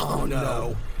 Oh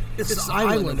no. It's an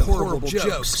island of horrible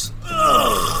jokes.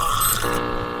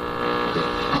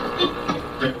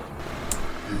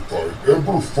 If I ever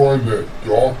ever find that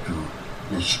doctor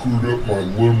that screwed up my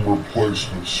limb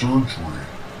replacement surgery,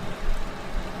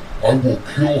 I will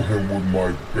kill him with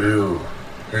my bare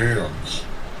hands.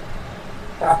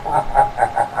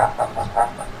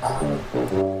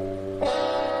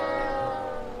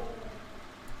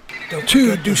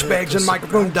 To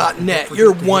douchebagsandmicrophone.net,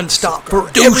 your one-stop for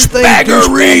everything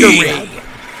douchebaggery.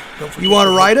 You want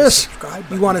to write us?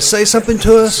 You want to say something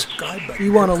to us?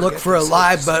 You want to look for a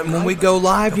live button when we go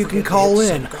live? You can call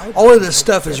in. All of this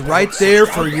stuff is right there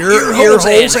for your ear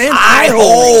holes and eye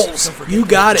holes. You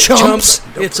got it, chumps.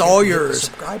 It's all yours.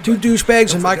 To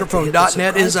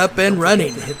douchebagsandmicrophone.net is up and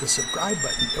running. Hit the subscribe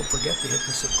button. Don't forget to hit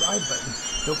the subscribe button.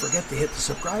 Don't forget to hit the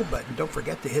subscribe button. Don't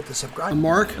forget to hit the subscribe button. I'm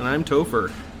Mark. And I'm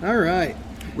Topher. All right.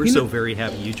 We're so very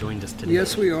happy you joined us today.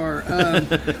 Yes, we are.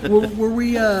 Were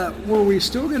we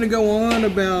still going to go on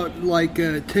about like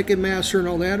Ticketmaster and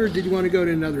all that, or did you want to go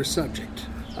to another subject?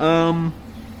 So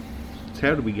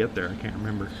how did we get there? I can't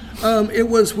remember. It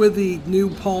was with the new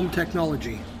Palm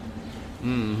technology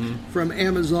from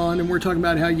Amazon, and we're talking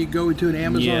about how you go into an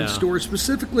Amazon store,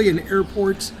 specifically in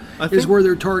airports, is where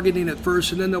they're targeting at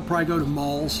first, and then they'll probably go to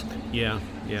malls. Yeah.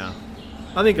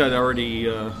 I think I'd already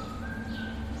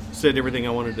said everything I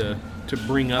wanted to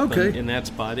bring up in that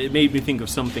spot. It made me think of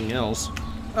something else.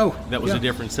 Oh, that was a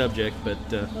different subject, but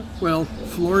well,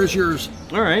 floor is yours.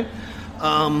 All right.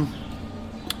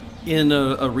 In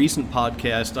a recent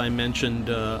podcast, I mentioned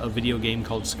a video game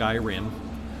called Skyrim,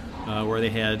 where they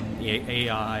had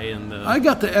AI and the. I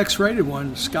got the X-rated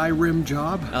one, Skyrim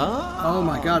job. Oh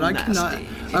my God, I cannot.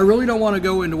 I really don't want to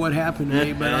go into what happened to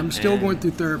me, but I'm still going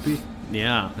through therapy.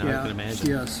 Yeah, I can imagine.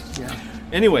 Yes, yeah.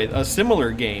 Anyway, a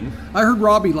similar game. I heard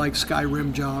Robbie likes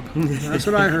Skyrim job. That's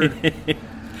what I heard.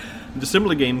 The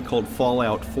similar game called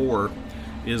Fallout 4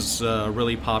 is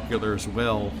really popular as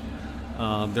well.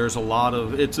 There's a lot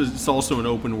of... It's also an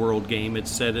open world game.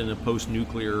 It's set in a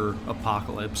post-nuclear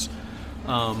apocalypse.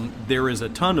 There is a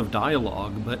ton of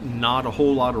dialogue, but not a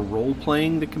whole lot of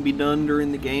role-playing that can be done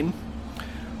during the game.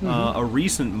 A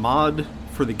recent mod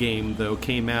for the game, though,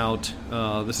 came out.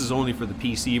 This is only for the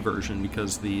PC version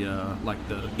because the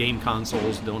game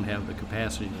consoles don't have the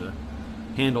capacity to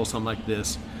handle something like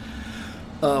this.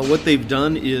 What they've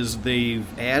done is they've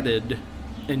added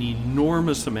an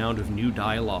enormous amount of new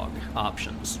dialogue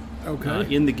options. Okay.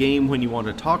 In the game, when you want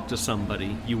to talk to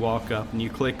somebody, you walk up and you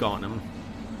click on them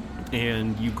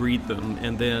and you greet them,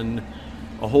 and then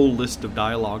a whole list of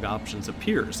dialogue options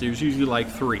appears. There's usually like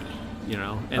 3.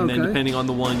 And then depending on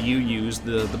the one you use,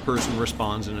 the person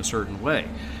responds in a certain way.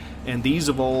 And these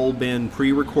have all been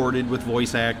pre-recorded with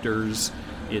voice actors.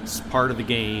 It's part of the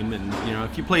game, and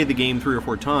if you play the game 3 or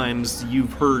 4 times,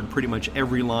 you've heard pretty much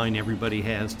every line everybody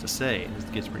has to say.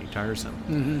 It gets pretty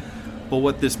tiresome. But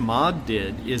what this mod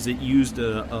did is it used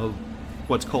a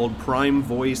what's called Prime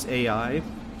Voice AI.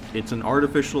 It's an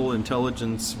artificial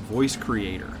intelligence voice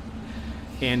creator,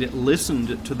 and it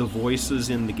listened to the voices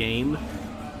in the game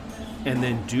and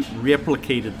then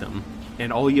replicated them.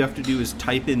 And all you have to do is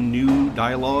type in new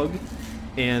dialogue,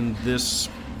 and this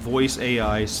voice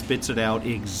AI spits it out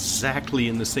exactly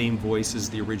in the same voice as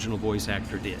the original voice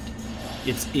actor did.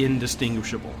 It's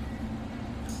indistinguishable.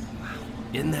 Wow.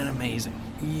 Isn't that amazing?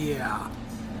 Yeah.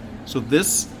 So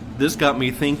this got me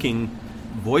thinking,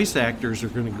 voice actors are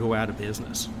going to go out of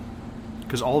business.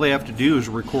 Because all they have to do is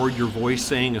record your voice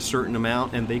saying a certain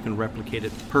amount, and they can replicate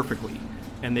it perfectly.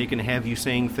 And they can have you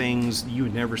saying things you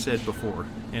never said before,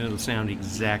 and it'll sound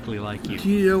exactly like you. Do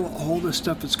you know all the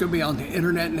stuff that's going to be on the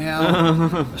internet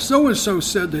now? So-and-so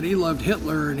said that he loved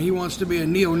Hitler and he wants to be a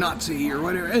neo-Nazi or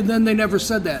whatever, and then they never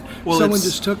said that. Well, someone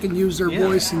just took and used their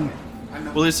voice and...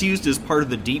 Well, it's used as part of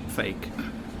the deep fake.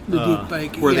 The deep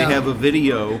fake, where they have a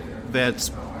video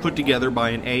that's put together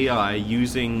by an AI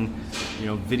using,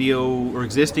 video or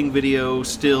existing video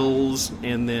stills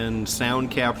and then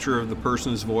sound capture of the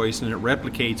person's voice, and it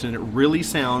replicates, and it really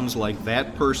sounds like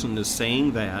that person is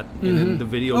saying that, and then the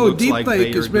video looks like they are doing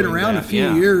that. Deepfake has been around a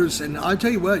few years, and I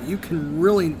tell you what, you can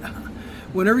really,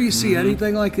 whenever you see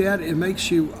anything like that, it makes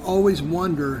you always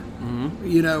wonder,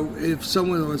 if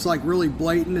someone was like really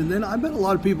blatant, and then I bet a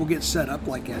lot of people get set up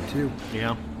like that too.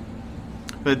 Yeah,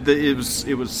 but it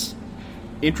was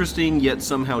interesting yet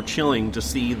somehow chilling to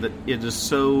see that it is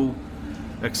so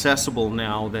accessible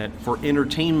now that for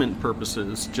entertainment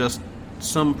purposes, just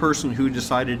some person who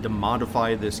decided to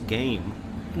modify this game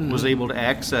was able to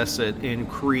access it and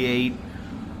create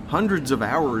hundreds of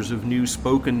hours of new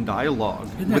spoken dialogue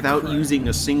without using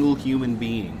a single human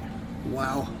being.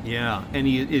 Wow. Yeah, and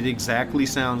it exactly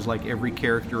sounds like every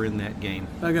character in that game.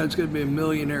 That guy's going to be a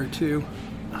millionaire too.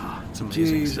 It's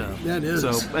amazing Jeez, stuff. that is.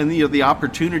 So, and the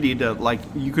opportunity to, like,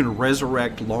 you can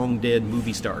resurrect long dead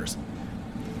movie stars,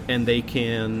 and they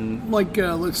can. Like,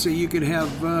 let's see, you could have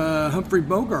Humphrey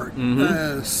Bogart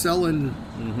selling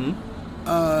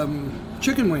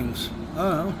chicken wings.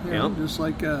 Oh, yeah, Yep. just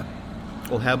like,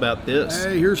 Well, how about this?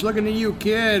 hey, here's looking at you,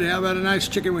 kid. How about a nice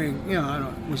chicken wing? You know, I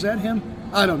don't. Was that him?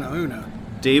 I don't know. Who knows?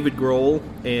 David Grohl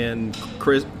and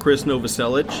Chris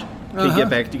Novoselic could get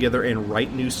back together and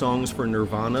write new songs for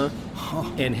Nirvana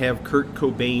and have Kurt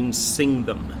Cobain sing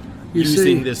them You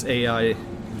using see, this AI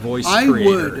voice I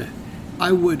creator.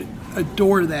 would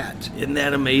adore that. Isn't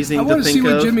that amazing I to want to think see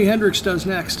what of? Jimi Hendrix does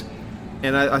next.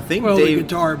 And I think Well, the Dave,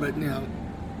 guitar, but you know.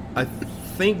 I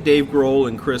think Dave Grohl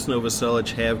and Chris Novoselic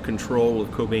have control of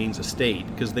Cobain's estate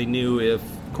because they knew if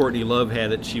Courtney Love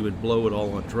had it, she would blow it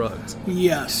all on drugs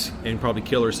Yes. and probably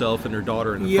kill herself and her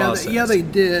daughter in the process. Yeah, they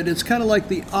did. It's kind of like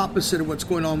the opposite of what's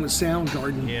going on with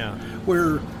Soundgarden. Yeah.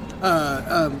 Where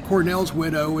Cornell's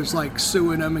widow is like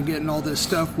suing them and getting all this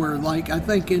stuff. Where, like, I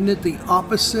think, isn't it the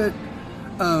opposite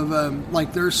of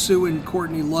like they're suing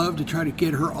Courtney Love to try to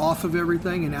get her off of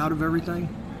everything and out of everything?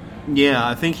 Yeah,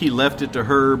 I think he left it to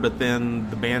her, but then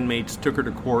the bandmates took her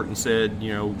to court and said,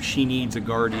 you know, she needs a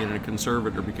guardian and a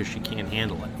conservator because she can't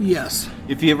handle it. Yes.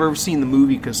 If you've ever seen the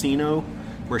movie Casino,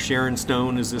 where Sharon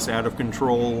Stone is this out of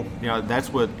control, you know,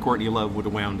 that's what Courtney Love would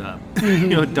have wound up. You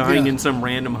know, dying in some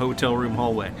random hotel room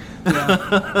hallway.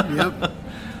 Yep.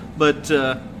 But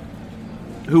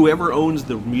whoever owns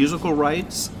the musical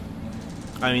rights,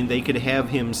 I mean, they could have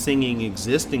him singing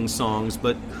existing songs,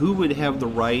 but who would have the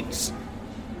rights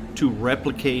to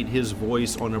replicate his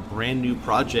voice on a brand new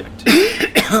project?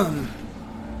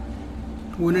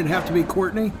 Wouldn't it have to be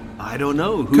Courtney? I don't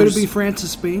know. Could it be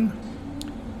Frances Bean?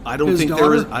 I don't his think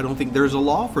daughter? I don't think there's a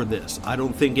law for this. I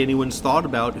don't think anyone's thought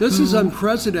about This who, is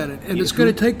unprecedented, and it's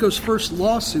going to take those first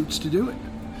lawsuits to do it.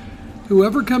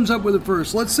 Whoever comes up with it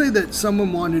first. Let's say that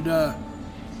someone wanted, let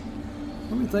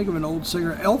me think of an old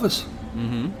singer, Elvis.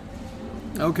 Mm-hmm.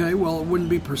 Okay, well, it wouldn't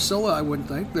be Priscilla, I wouldn't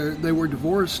think. They were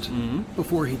divorced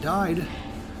before he died.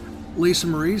 Lisa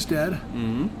Marie's dead.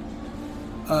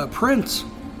 Prince.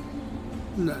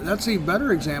 No, that's a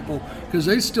better example because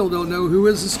they still don't know who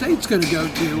his estate's going to go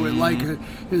to. And like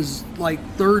his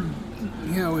third,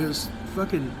 you know, his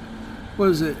fucking, what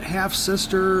is it, half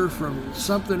sister from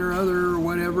something or other or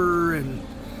whatever, and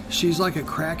she's like a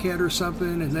crackhead or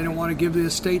something, and they don't want to give the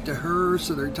estate to her,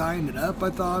 so they're tying it up. I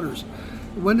thought, or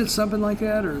wasn't it something like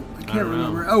that, or I can't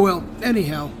remember. Oh well,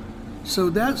 anyhow, so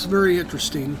that's very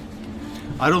interesting.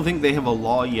 I don't think they have a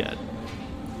law yet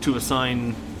to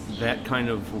assign that kind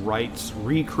of rights,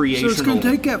 recreational So it's going to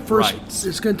take that first. rights.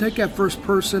 It's going to take that first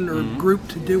person or group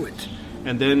to do it.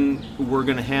 And then we're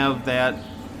going to have that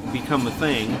become a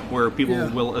thing where people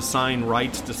will assign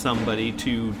rights to somebody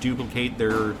to duplicate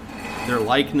their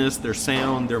likeness, their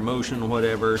sound, their motion,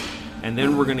 whatever. And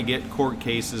then we're going to get court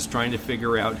cases trying to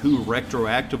figure out who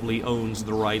retroactively owns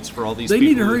the rights for all these They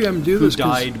people need to hurry up and do who this 'cause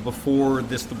died before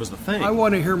this was a thing. I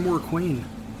want to hear more Queen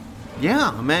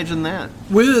Yeah, imagine that.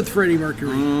 with Freddie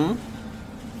Mercury.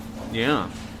 Yeah.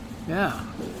 Yeah.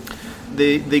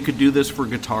 They could do this for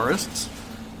guitarists.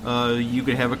 You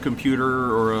could have a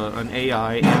computer or an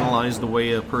AI analyze the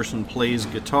way a person plays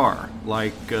guitar,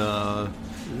 like Now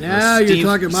you're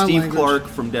talking my Steve language. Clark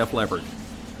from Def Leppard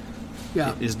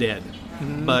Yeah. is dead,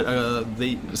 but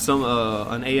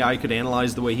an AI could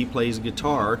analyze the way he plays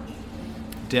guitar.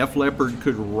 Def Leppard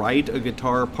could write a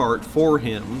guitar part for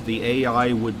him. The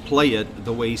AI would play it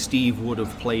the way Steve would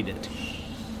have played it.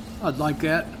 I'd like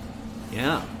that.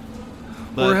 Yeah.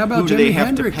 But how about who do they Jimi have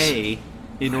Hendrix? to pay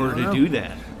in order don't to know. do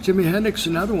that? Jimi Hendrix,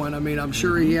 another one. I mean, I'm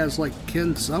sure he has like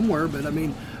kin somewhere, but I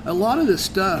mean, a lot of this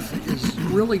stuff is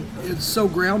really it's so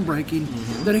groundbreaking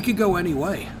that it could go any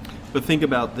way. But think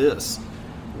about this.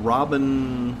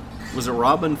 Robin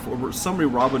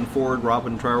Ford,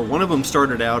 Robin Trower. One of them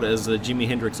started out as a Jimi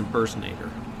Hendrix impersonator.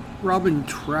 Robin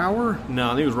Trower? No, I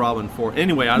think it was Robin Ford.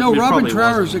 Anyway, No, it Robin probably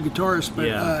Trower is a wasn't. guitarist, but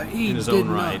Yeah, he in his did own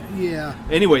not. right. Yeah.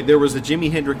 Anyway, there was a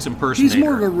Jimi Hendrix impersonator. He's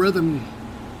more of a rhythm.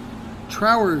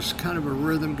 Trower's kind of a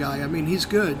rhythm guy. I mean, he's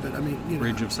good, but I mean, you know.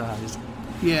 Bridge of Sighs.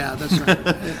 Yeah, that's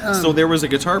right. So there was a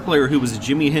guitar player who was a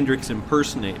Jimi Hendrix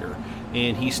impersonator,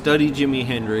 and he studied Jimi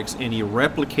Hendrix, and he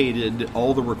replicated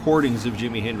all the recordings of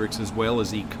Jimi Hendrix as well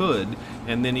as he could,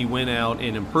 and then he went out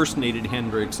and impersonated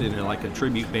Hendrix in like a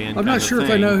tribute band. I'm kind not of sure if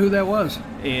I thing. know who that was.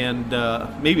 And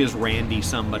maybe it was Randy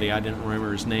somebody. I didn't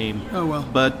remember his name. Oh, well.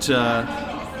 But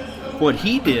what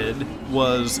he did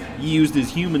was he used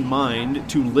his human mind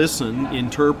to listen,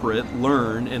 interpret,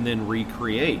 learn, and then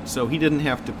recreate. So he didn't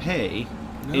have to pay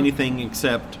anything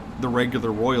except the regular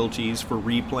royalties for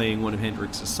replaying one of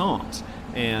Hendrix's songs.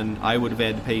 and I would have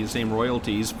had to pay the same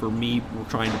royalties for me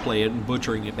trying to play it and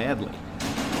butchering it badly.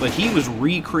 But he was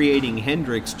recreating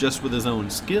Hendrix just with his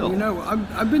own skill. You know,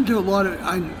 I've been to a lot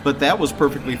of... But that was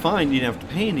perfectly fine. You didn't have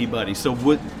to pay anybody. So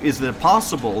is it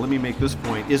possible, let me make this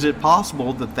point, is it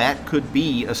possible that that could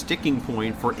be a sticking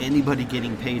point for anybody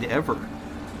getting paid ever?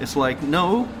 It's like,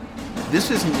 no,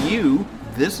 this isn't you.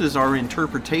 This is our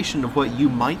interpretation of what you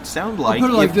might sound like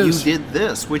if you did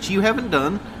this, which you haven't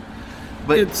done.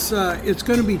 But it's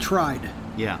going to be tried.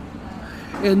 Yeah.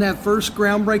 And that first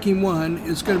groundbreaking one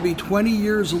is going to be 20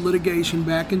 years of litigation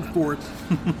back and forth.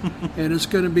 And it's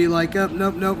going to be like,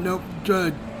 nope.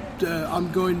 They're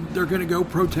going to go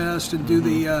protest and do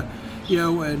the,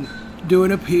 and do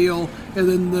an appeal. And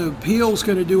then the appeal's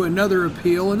going to do another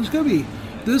appeal. And it's going to be,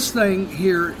 this thing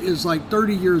here is like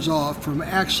 30 years off from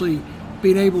actually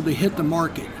being able to hit the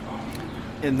market.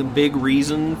 And the big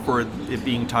reason for it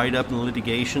being tied up in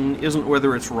litigation isn't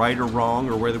whether it's right or wrong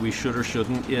or whether we should or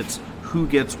shouldn't. It's who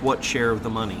gets what share of the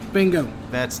money. Bingo.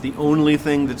 That's the only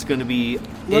thing that's going to be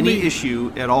any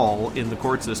issue at all in the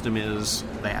court system is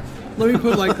that. Let me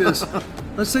put it like this.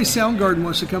 Let's say Soundgarden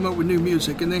wants to come up with new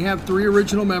music, and they have 3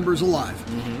 original members alive.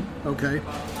 Mm-hmm. Okay.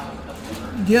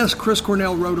 Yes, Chris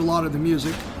Cornell wrote a lot of the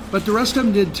music, but the rest of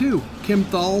them did too. Kim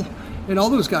Thal and all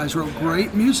those guys wrote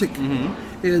great music.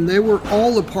 Mm-hmm. And they were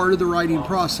all a part of the writing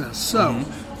process. So,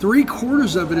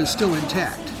 3/4 of it is still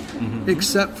intact.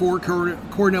 Except for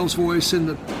Cornell's voice and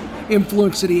the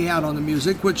influence that he had on the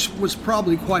music, which was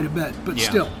probably quite a bit, but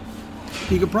still.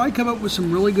 He could probably come up with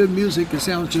some really good music that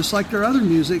sounds just like their other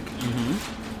music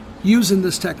using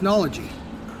this technology.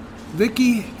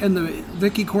 Vicky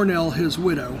Cornell, his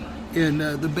widow, and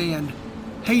the band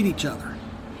hate each other.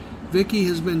 Vicky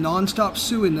has been nonstop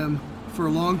suing them for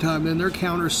a long time, and they're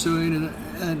counter-suing.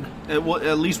 And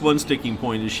at least one sticking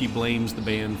point is she blames the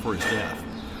band for his death.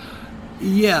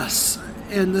 Yes,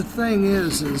 and the thing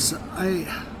is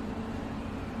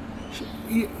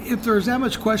if there's that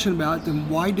much question about it, then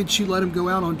why did she let him go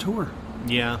out on tour?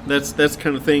 Yeah, that's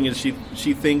kind of thing. Is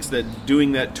she thinks that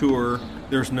doing that tour,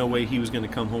 there's no way he was going to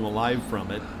come home alive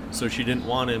from it, so she didn't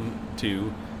want him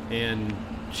to, and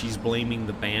she's blaming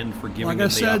the band for giving him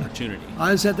the opportunity.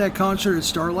 I was at that concert at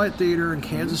Starlight Theater in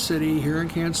Kansas City, here in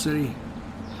Kansas City,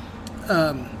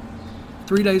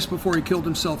 3 days before he killed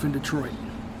himself in Detroit.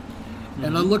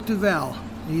 And I looked at Val,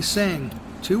 and he sang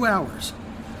 2 hours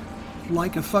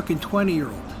like a fucking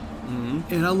 20-year-old.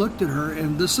 And I looked at her,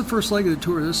 and this is the first leg of the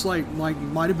tour. This like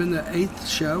might have been the 8th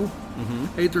show,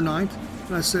 8th or 9th.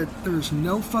 And I said, there's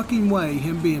no fucking way,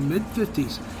 him being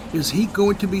mid-50s, is he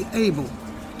going to be able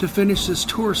to finish this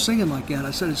tour singing like that.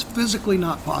 I said, it's physically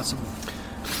not possible.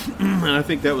 And I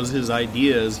think that was his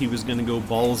idea, is he was going to go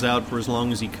balls out for as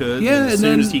long as he could. Yeah, and as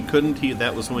soon as he couldn't,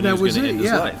 that was when he was going to end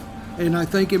his life. And I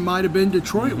think it might have been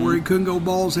Detroit where he couldn't go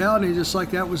balls out, and he just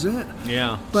like that was it.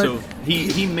 Yeah. But so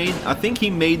he made. I think he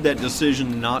made that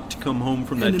decision not to come home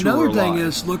from that tour alive. And another thing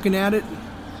is, looking at it,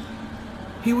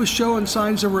 he was showing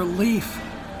signs of relief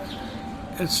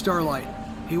at Starlight.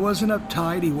 He wasn't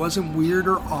uptight. He wasn't weird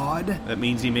or odd. That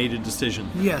means he made a decision.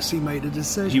 Yes, he made a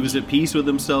decision. He was at peace with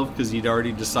himself because he'd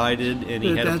already decided, and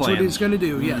he had a plan. That's what he's going to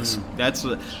do, yes. That's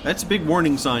a big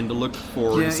warning sign to look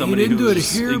for in somebody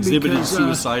who's exhibiting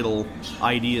suicidal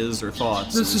ideas or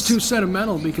thoughts. This is too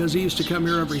sentimental because he used to come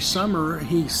here every summer.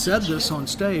 He said this on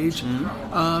stage.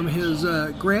 His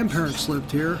grandparents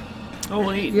lived here. Oh,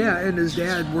 neat. Yeah, and his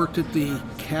dad worked at the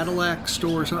Cadillac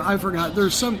store. So I forgot.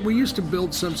 We used to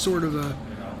build some sort of a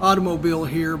automobile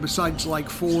here besides like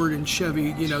Ford and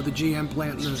Chevy, the GM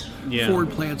plant and the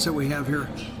Ford plants that we have here.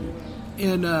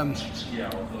 And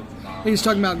he was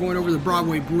talking about going over the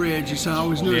Broadway Bridge. He said, I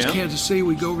always knew it was Kansas City.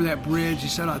 We'd go over that bridge. He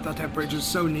said, I thought that bridge was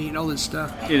so neat and all this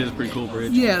stuff. It is a pretty cool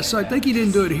bridge. Yeah, so I think he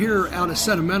didn't do it here out of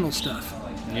sentimental stuff.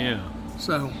 Yeah.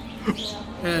 So,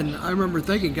 and I remember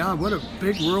thinking, God, what a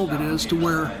big world it is to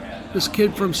where this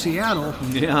kid from Seattle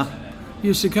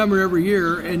used to come here every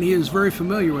year, and he is very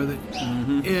familiar with it.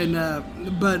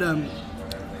 And but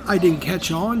I didn't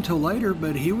catch on until later,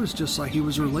 but he was just like, he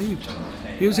was relieved.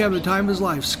 He was having the time of his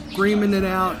life, screaming it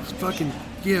out, fucking,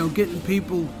 getting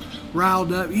people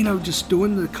riled up, just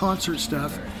doing the concert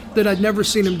stuff that I'd never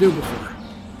seen him do before.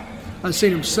 I've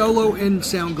seen him solo in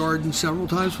Soundgarden several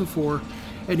times before,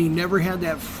 and he never had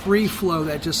that free flow,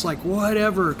 that just like,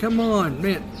 whatever, come on,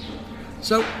 man.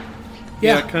 So,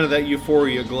 yeah, kind of that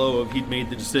euphoria glow of he'd made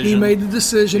the decision. He made the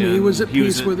decision. He was at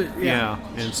peace with it. Yeah,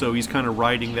 and so he's kind of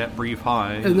riding that brief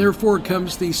high. And therefore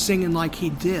comes the singing like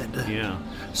he did. Yeah.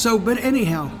 So, but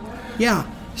anyhow,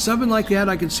 something like that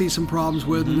I could see some problems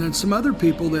with. And then some other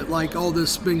people that like all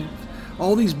these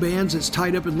bands that's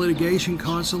tied up in litigation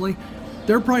constantly,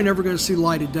 they're probably never going to see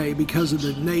light of day because of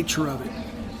the nature of it.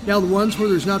 Now, the ones where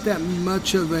there's not that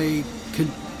much of a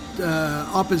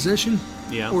opposition,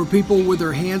 or people with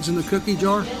their hands in the cookie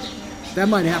jar, that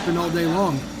might happen all day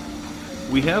long.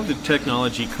 We have the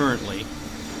technology currently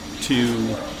to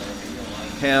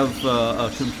have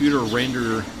a computer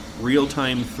render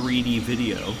real-time 3D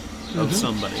video of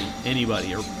somebody,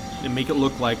 anybody, and make it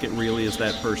look like it really is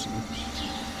that person.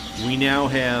 We now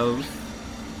have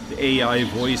the AI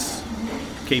voice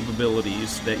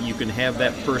capabilities that you can have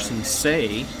that person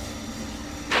say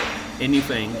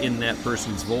anything in that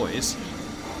person's voice.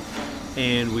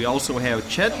 And we also have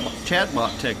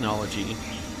chatbot technology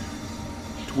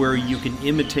to where you can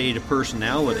imitate a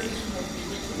personality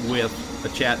with a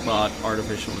chatbot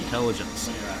artificial intelligence.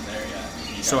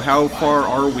 So how far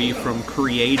are we from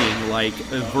creating like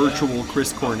a virtual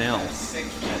Chris Cornell?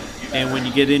 And when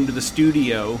you get into the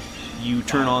studio, you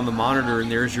turn on the monitor and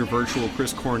there's your virtual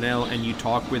Chris Cornell, and you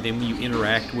talk with him, you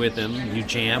interact with him, you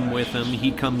jam with him,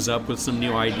 he comes up with some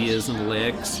new ideas and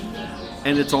licks,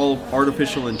 and it's all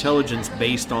artificial intelligence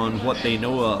based on what they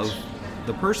know of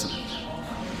the person.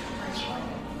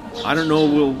 I don't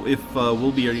know if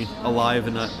we'll be alive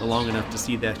long enough to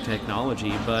see that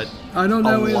technology, but I don't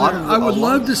know either. I would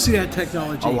love to see that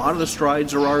technology. A lot of the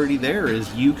strides are already there.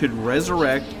 Is you could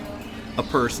resurrect a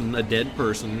person, a dead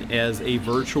person, as a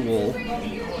virtual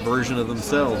version of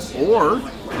themselves. Or,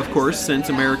 of course, since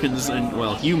Americans and,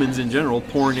 well, humans in general,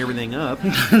 porn everything up,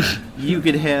 you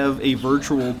could have a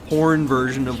virtual porn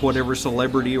version of whatever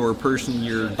celebrity or person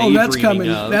you're daydreaming that's coming.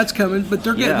 of. That's coming, but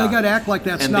they got to act like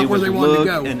that's not where they wanted to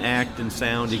go. And they would look and act and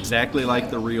sound exactly like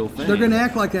the real thing. They're going to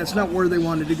act like that's not where they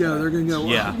wanted to go. They're going to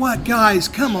go, what, guys,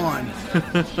 come on.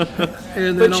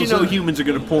 And then but you know, humans are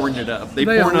going to porn it up. They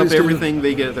porn up everything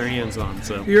they get their hands on.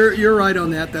 So You're right on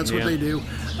that. That's what they do.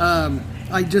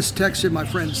 I just texted my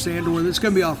friend Sandor. That's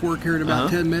going to be off work here in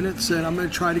about 10 minutes, and I'm going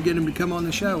to try to get him to come on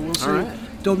the show. We'll see. All right.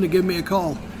 Told him to give me a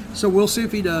call. So we'll see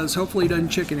if he does. Hopefully he doesn't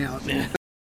chicken out.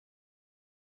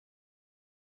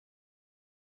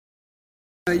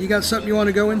 You got something you want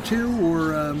to go into,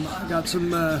 or I got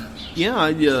some...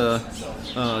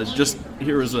 just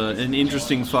here was an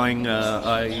interesting thing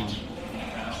I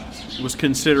was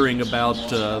considering about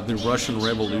the Russian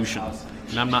Revolution.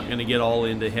 And I'm not going to get all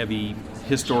into heavy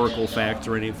historical facts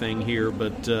or anything here,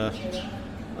 but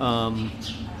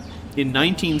in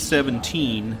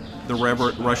 1917, the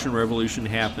Russian Revolution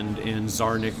happened, and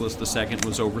Tsar Nicholas II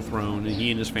was overthrown, and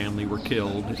he and his family were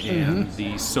killed, and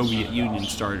the Soviet Union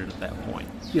started at that point.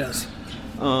 Yes.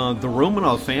 The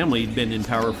Romanov family had been in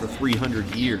power for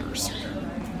 300 years.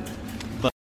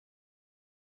 But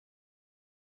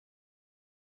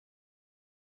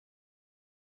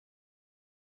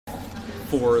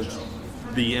for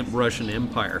the Russian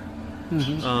Empire.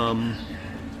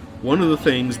 One of the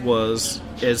things was,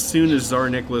 as soon as Tsar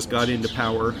Nicholas got into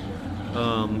power,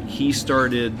 he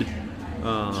started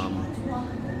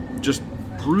just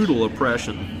brutal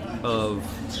oppression of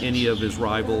any of his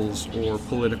rivals or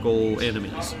political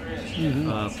enemies.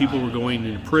 People were going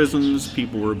into prisons,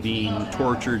 people were being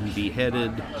tortured and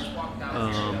beheaded,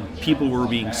 people were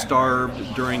being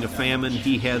starved. During a famine,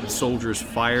 he had soldiers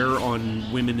fire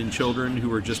on women and children who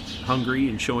were just hungry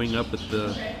and showing up at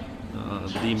the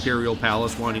imperial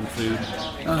palace wanting food.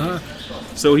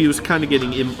 So he was kind of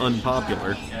getting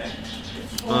unpopular.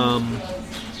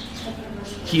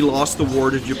 He lost the war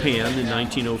to Japan in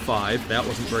 1905. That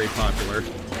wasn't very popular.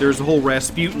 There's the whole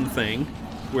Rasputin thing,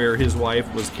 where his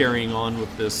wife was carrying on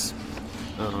with this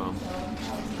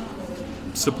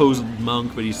supposed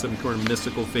monk, but he's some kind of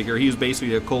mystical figure. He was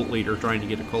basically a cult leader trying to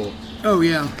get a cult. Oh,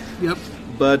 yeah. Yep.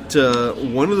 But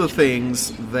one of the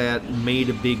things that made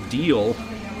a big deal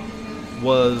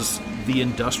was the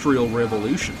Industrial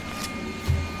Revolution.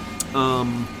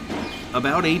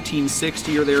 About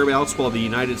 1860 or thereabouts, while the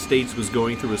United States was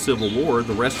going through a civil war,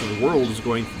 the rest of the world was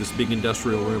going through this big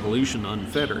industrial revolution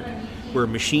unfettered, where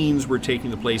machines were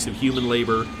taking the place of human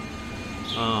labor.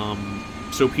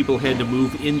 So people had to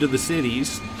move into the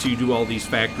cities to do all these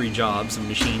factory jobs and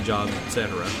machine jobs,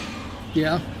 etc.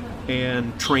 Yeah.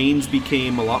 And trains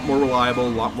became a lot more reliable, a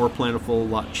lot more plentiful, a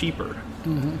lot cheaper.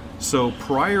 So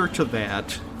prior to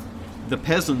that, the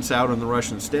peasants out on the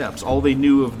Russian steppes, all they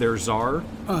knew of their Tsar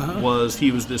was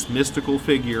he was this mystical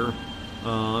figure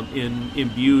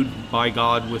imbued by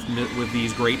God with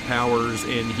these great powers,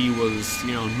 and he was,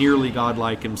 nearly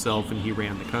godlike himself, and he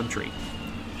ran the country.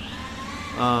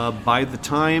 By the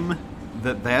time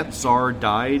that Tsar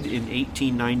died in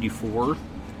 1894,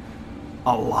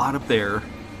 a lot of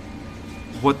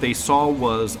what they saw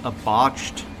was a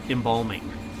botched embalming.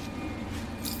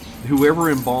 Whoever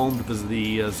embalmed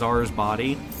the Tsar's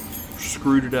body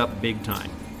screwed it up big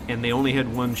time, and they only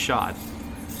had one shot.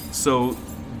 So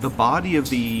the body of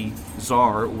the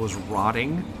Tsar was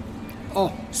rotting,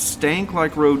 stank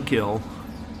like roadkill,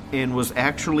 and was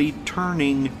actually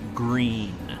turning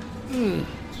green.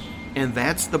 And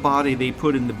that's the body they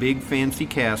put in the big fancy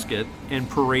casket and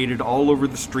paraded all over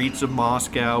the streets of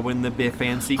Moscow in the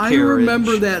fancy carriage. I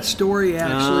remember that story,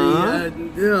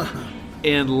 actually.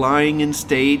 And lying in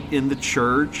state in the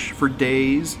church for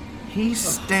days. He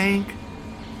stank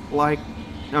like...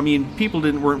 I mean, people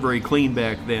weren't very clean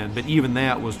back then, but even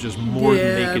that was just more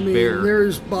than they could bear.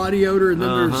 There's body odor, and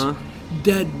then there's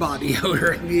dead body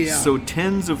odor. Yeah. So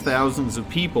tens of thousands of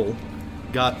people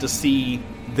got to see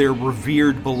their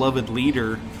revered, beloved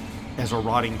leader as a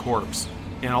rotting corpse.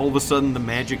 And all of a sudden, the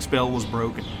magic spell was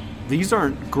broken. These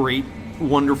aren't great,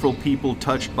 wonderful people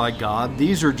touched by God.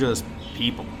 These are just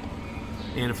people.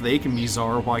 And if they can be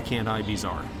Tsar, why can't I be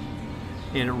Tsar?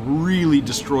 And it really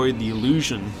destroyed the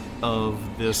illusion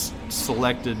of this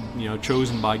selected,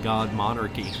 chosen by God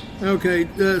monarchy. Okay,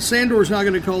 Sandor's not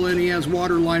going to call in. He has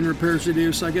water line repairs to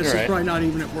do, so I guess it's probably not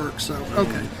even at work. So,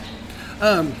 okay.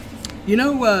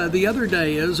 The other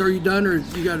day are you done or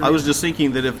you got? I was just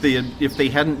thinking that if they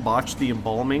hadn't botched the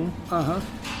embalming,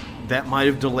 that might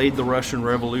have delayed the Russian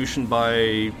Revolution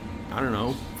by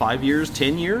 5 years,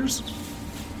 10 years,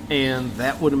 and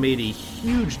that would have made a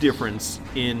huge difference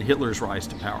in Hitler's rise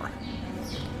to power.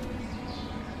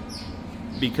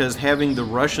 Because having the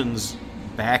Russians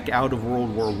back out of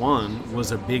World War I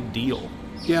was a big deal.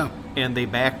 Yeah. And they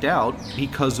backed out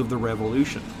because of the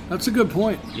revolution. That's a good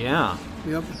point. Yeah.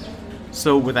 Yep.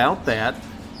 So without that,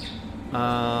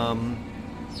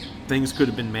 things could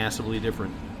have been massively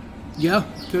different. Yeah,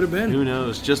 could have been. Who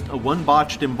knows? Just a one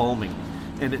botched embalming,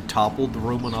 and it toppled the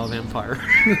Romanov Empire.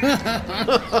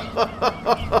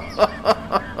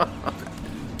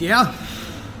 Yeah.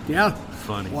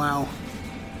 Funny. Wow.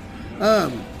 You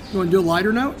want to do a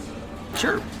lighter note?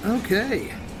 Sure.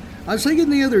 Okay. I was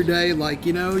thinking the other day,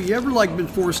 you ever been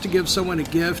forced to give someone a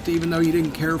gift even though you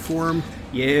didn't care for them?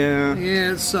 Yeah.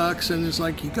 Yeah, it sucks, and it's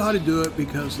like, you got to do it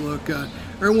because, look,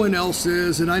 everyone else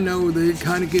is, and I know they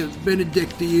kind of been a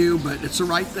dick to you, but it's the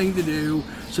right thing to do,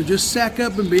 so just sack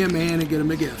up and be a man and get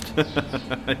them a gift.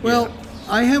 Well,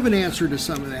 I have an answer to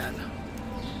some of that.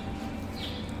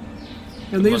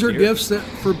 And these are gifts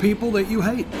for people that you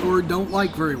hate or don't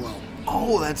like very well.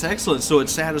 Oh, that's excellent. So it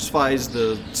satisfies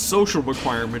the social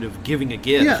requirement of giving a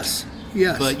gift.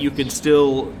 Yes. But you can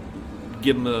still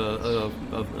give them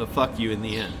a fuck you in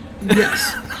the end.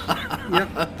 Yes.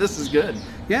 Yep. This is good.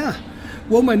 Yeah.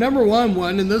 Well, my number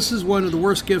one, and this is one of the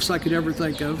worst gifts I could ever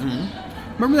think of.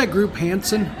 Mm-hmm. Remember that group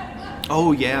Hanson?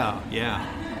 Oh, yeah.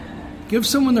 Give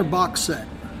someone their box set.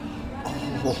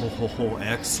 Oh,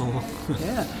 excellent.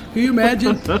 Yeah. Can you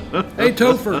imagine? Hey,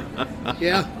 Topher.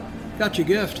 Yeah. Got you a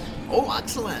gift. Oh,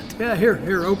 excellent. Yeah,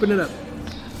 here, open it up.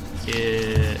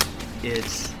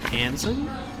 It's Hanson?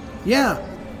 Yeah.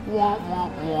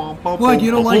 What,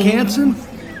 you don't like Hanson?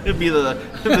 It'd be the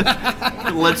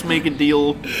Let's Make a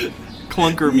Deal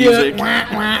clunker music.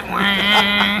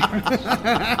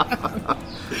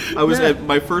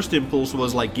 My first impulse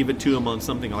was give it to him on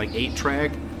something like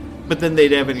 8-track, but then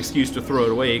they'd have an excuse to throw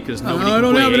it away because nobody can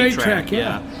don't play have an 8-track.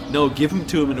 Yeah. No, give them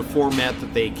to them in a format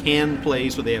that they can play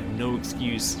so they have no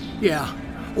excuse. Yeah.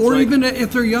 Or even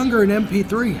if they're younger, an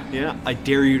MP3. Yeah, I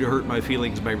dare you to hurt my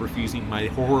feelings by refusing my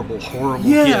horrible gift.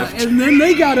 Yeah, and then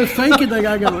they got to fake it. They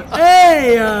got to go,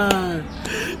 hey,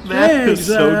 that is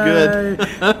so good.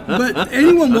 But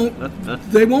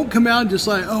they won't come out and just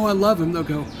oh, I love him. They'll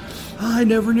go, I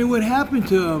never knew what happened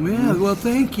to him. Yeah, well,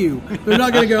 thank you. They're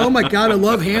not going to go, oh, my God, I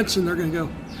love Hanson. They're going to go,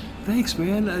 thanks,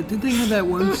 man. Did they have that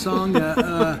one song,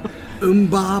 Bop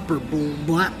or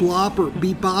Blap Blop or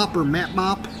Beep Bop or Mat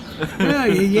Bop?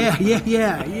 Yeah.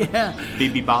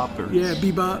 Baby Bopper. Yeah,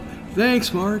 Bebop.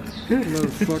 Thanks, Mark.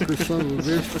 Motherfucker, son of a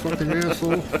bitch, fucking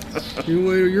asshole. You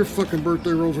wait till your fucking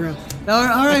birthday rolls around.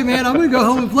 All right, man, I'm going to go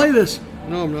home and play this.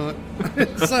 No, I'm not.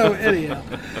 So, anyhow.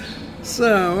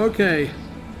 Okay.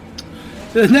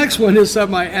 The next one is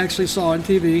something I actually saw on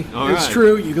TV. It's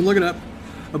true. You can look it up.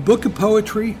 A book of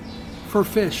poetry for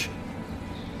fish.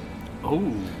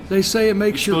 Oh. They say it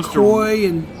makes your koi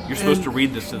and... You're supposed to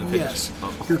read this to the fish. Yes.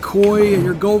 Oh. Your koi and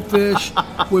your goldfish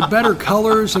with better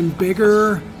colors and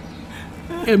bigger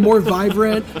and more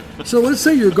vibrant. So let's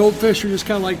say your goldfish are just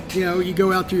kind of you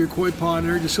go out to your koi pond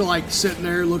and they're just sitting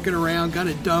there looking around, kind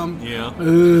of dumb. Yeah.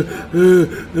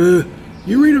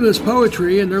 You read them this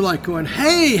poetry and they're going,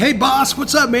 hey, boss,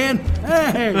 what's up, man?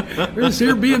 Hey, we're just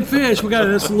here being fish. We got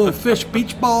this little fish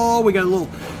beach ball. We got a little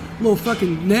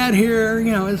fucking net here.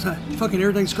 It's fucking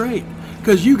everything's great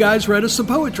because you guys read us some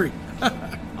poetry.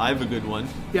 I have a good one.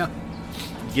 Yeah.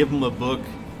 Give them a book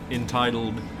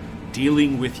entitled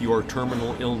Dealing with Your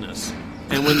Terminal Illness.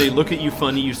 And when they look at you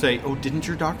funny, you say, oh, didn't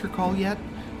your doctor call yet?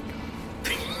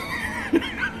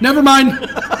 Never mind.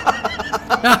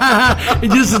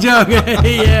 It's just a joke.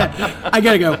 Yeah. I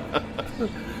gotta go.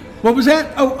 What was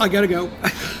that? Oh, I gotta go.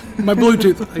 My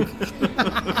Bluetooth.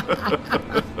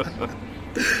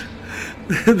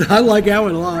 I like that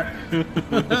one a lot.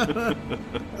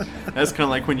 That's kind of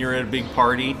like when you're at a big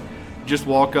party. Just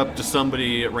walk up to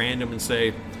somebody at random and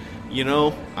say, you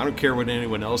know, I don't care what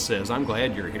anyone else says. I'm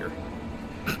glad you're here.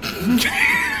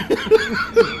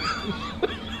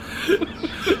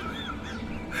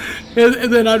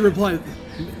 And then I'd reply,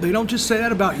 they don't just say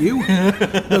that about you?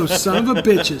 Those son of a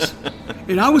bitches.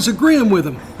 And I was agreeing with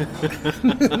them.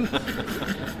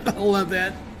 I love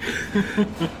that.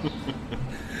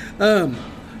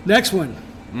 Next one.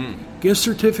 Gift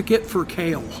certificate for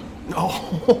kale.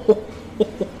 Oh.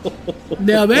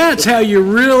 Now that's how you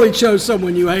really show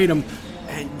someone you hate them.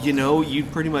 And, you know, you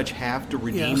pretty much have to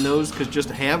redeem those because just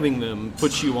having them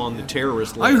puts you on the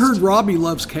terrorist list. I heard Robbie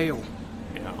loves kale.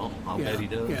 Yeah, I'll bet he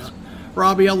does. Yeah.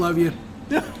 Robbie, I love you.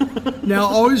 Now,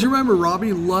 always remember,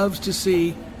 Robbie loves to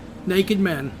see naked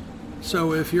men.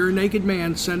 So if you're a naked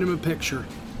man, send him a picture.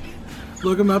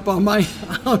 Look him up on my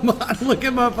Facebook.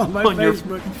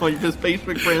 On his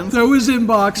Facebook friends. Throw his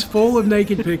inbox full of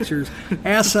naked pictures.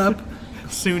 Ass up.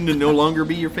 Soon to no longer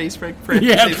be your Facebook friend.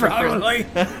 Yeah, Facebook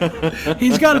probably.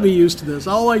 He's got to be used to this.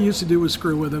 All I used to do was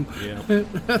screw with him. Yeah.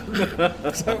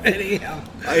 So anyhow,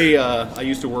 I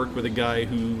used to work with a guy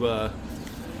who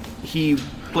he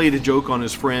played a joke on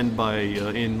his friend by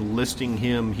enlisting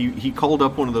him. He called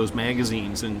up one of those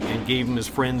magazines and gave him his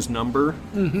friend's number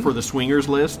for the swingers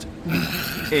list.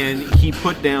 And he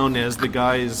put down as the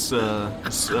guy's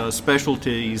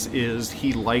specialties is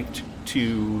he liked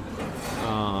to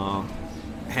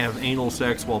have anal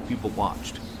sex while people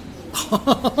watched.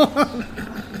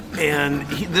 And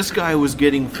this guy was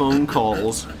getting phone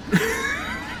calls.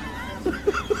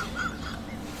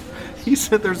 He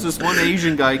said there's this one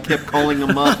Asian guy kept calling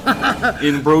him up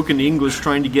in broken English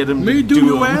trying to get him me to do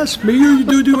you ass, me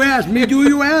do ass, me do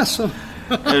you ass.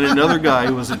 And another guy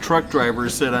who was a truck driver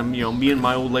said, me and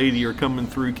my old lady are coming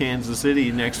through Kansas City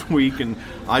next week, and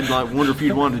I'd wonder if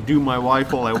you'd want to do my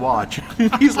wife while I watch.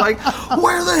 He's like,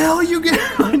 where the hell are you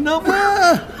getting my number?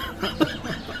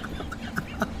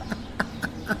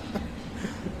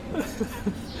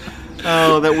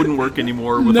 Oh, that wouldn't work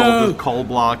anymore with all the call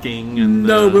blocking and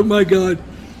but my God.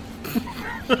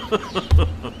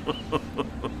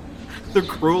 The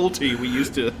cruelty we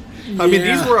used to. I mean,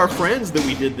 these were our friends that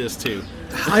we did this to.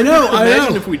 I know.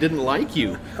 Imagine if we didn't like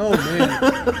you. Oh man.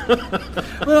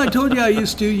 Well, I told you I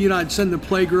used to. I'd send the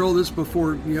Playgirl this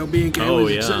before being.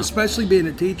 Especially being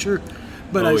a teacher,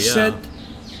 but I sent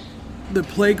the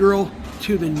Playgirl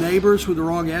to the neighbors with the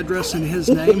wrong address and his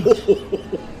name.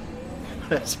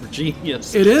 That's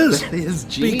genius. It is. That is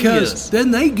genius. Because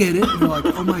then they get it and they're like,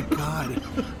 oh my God.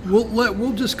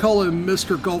 We'll just call him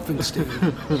Mr. Golfenstein.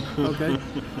 Okay?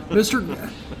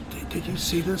 Did you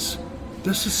see this?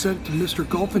 This is sent to Mr.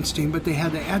 Golfenstein, but they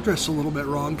had the address a little bit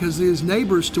wrong because his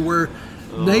neighbors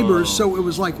neighbors, so it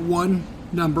was like one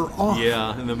number off.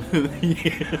 Yeah.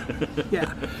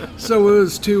 Yeah. So it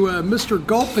was to Mr.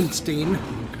 Golfenstein,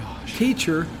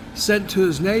 teacher, sent to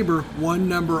his neighbor one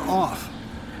number off.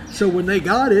 So when they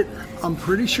got it, I'm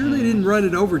pretty sure they didn't run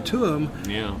it over to him.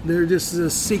 Yeah. They're just a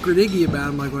secret iggy about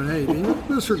him, like, hey,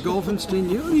 Mr. Golfenstein,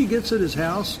 he gets at his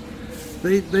house.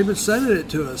 They've been sending it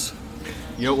to us.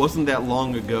 It wasn't that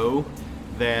long ago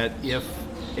that if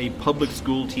a public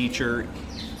school teacher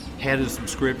had a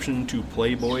subscription to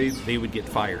Playboy, they would get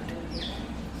fired.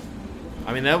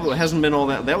 I mean, that hasn't been all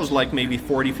that. That was like maybe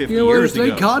 40, 50 years ago.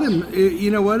 If they caught him, you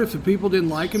know what? If the people didn't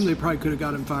like him, they probably could have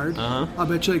got him fired. I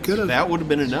bet you they could have. That would have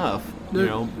been enough.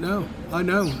 No, I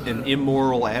know. An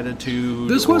immoral attitude.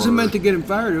 This wasn't meant to get him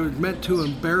fired. It was meant to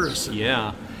embarrass him.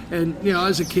 Yeah. And,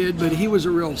 as a kid, but he was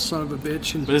a real son of a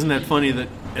bitch. But isn't that funny that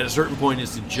at a certain point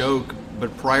it's a joke,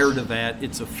 but prior to that,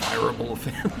 it's a fireable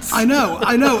offense? I know.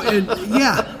 And,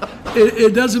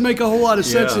 it doesn't make a whole lot of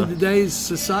sense in today's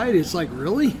society. It's like,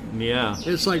 really? Yeah.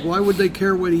 It's like, why would they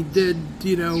care what he did?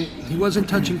 He wasn't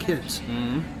touching kids.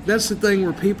 Mm-hmm. That's the thing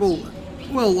where people,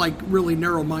 really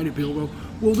narrow-minded people go,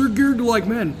 well, they're geared to like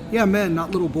men. Yeah, men,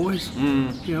 not little boys.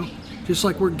 Just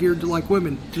like we're geared to like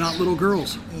women, not little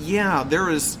girls. Yeah, there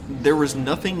is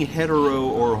nothing hetero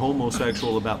or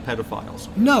homosexual about pedophiles.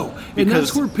 No, and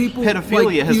that's where people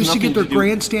pedophilia has used to get their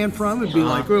grandstand from and be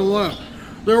like, well,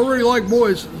 they already like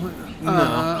boys.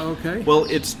 Okay. Well,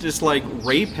 it's just like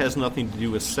rape has nothing to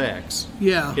do with sex.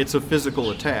 Yeah. It's a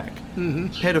physical attack. Mm-hmm.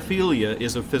 Pedophilia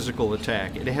is a physical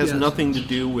attack. It has Yes. nothing to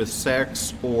do with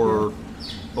sex or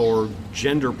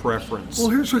gender preference. Well,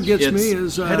 here's what gets me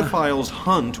is pedophiles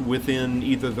hunt within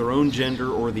either their own gender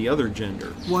or the other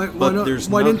gender. Why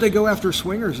didn't they go after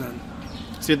swingers then?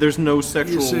 See, there's no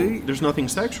sexual. see? There's nothing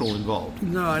sexual involved.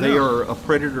 No, I They know. are a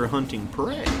predator hunting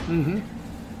prey. Mm-hmm.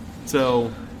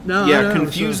 So, No, I yeah, know,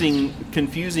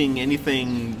 confusing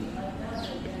anything.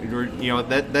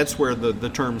 That's where the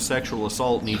term sexual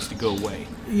assault needs to go away.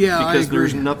 Yeah, I because agree.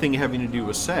 there's nothing having to do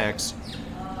with sex.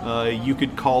 You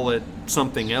could call it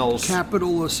something else,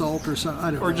 Capital assault or something.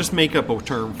 I don't know. or just make up a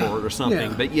term for it or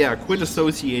something. Yeah. But yeah, quit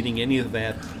associating any of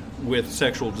that with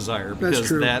sexual desire, because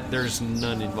true. there's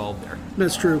none involved there.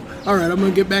 That's true. All right, I'm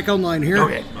going to get back online here.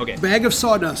 Okay. Bag of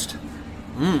sawdust.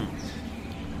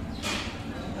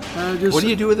 What do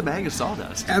you do with a bag of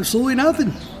sawdust? Absolutely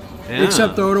nothing. Yeah.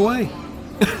 Except throw it away.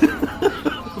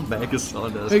 A bag of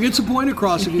sawdust. It gets a point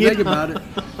across if you think about it.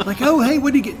 Like, oh, hey,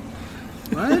 what do you get?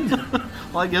 What?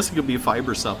 Well, I guess it could be a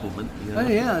fiber supplement. You know? Oh,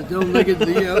 yeah, don't make it, you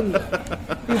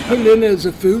put it in as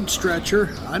a food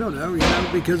stretcher. I don't know,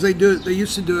 because they do it. They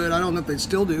used to do it. I don't know if they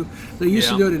still do. They used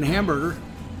to do it in hamburger.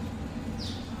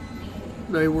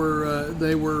 They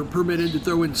were permitted to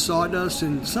throw in sawdust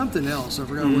and something else. I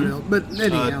forgot what else. But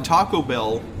anyhow, Taco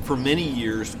Bell, for many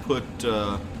years, put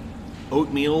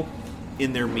oatmeal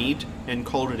in their meat and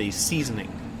called it a seasoning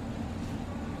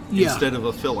instead of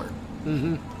a filler.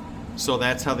 Mm-hmm. So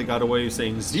that's how they got away with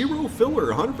saying 0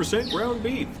 filler, 100% ground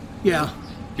beef. yeah.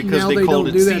 Because now they called don't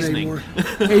it do that seasoning. anymore.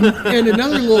 and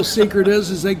another little secret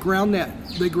is they ground the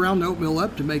oatmeal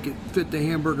up to make it fit the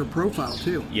hamburger profile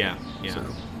too. Yeah.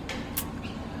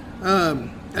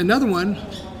 Another one,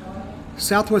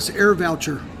 Southwest Air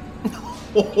voucher.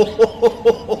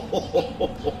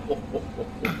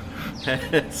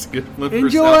 That's a good one for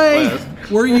Enjoy.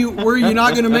 Southwest. Were you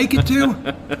not going to make it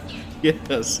to?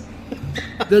 Yes.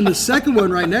 Then the second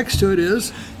one right next to it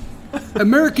is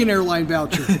American Airline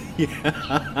voucher.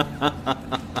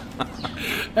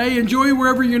 Hey, enjoy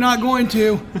wherever you're not going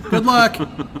to. Good luck.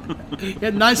 Yeah,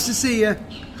 nice to see you.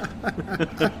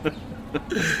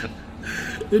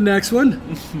 The next one,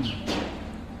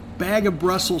 bag of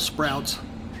Brussels sprouts.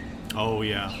 Oh,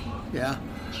 yeah. Yeah.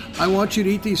 I want you to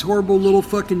eat these horrible little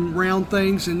fucking round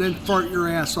things and then fart your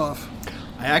ass off.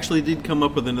 I actually did come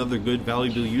up with another good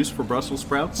valuable use for Brussels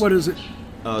sprouts. What is it?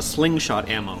 Slingshot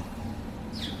ammo.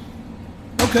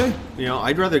 Okay.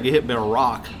 I'd rather get hit by a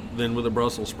rock than with a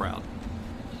Brussels sprout.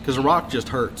 Because a rock just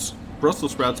hurts.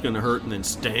 Brussels sprout's going to hurt and then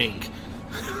stink.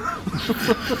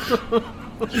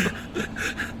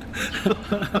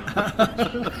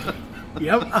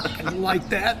 Yep, I like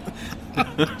that.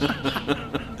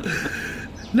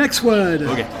 Next one.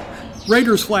 Okay.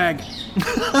 Raiders flag.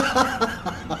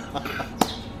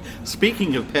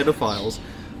 Speaking of pedophiles,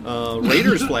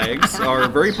 Raiders flags are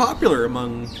very popular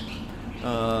among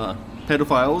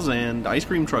pedophiles and ice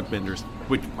cream truck vendors,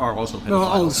 which are also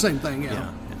pedophiles. Oh, the same thing,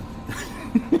 yeah.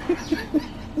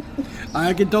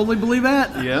 I can totally believe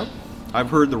that. Yeah. I've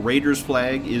heard the Raiders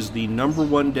flag is the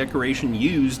 #1 decoration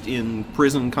used in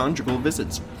prison conjugal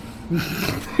visits.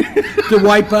 To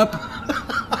wipe up.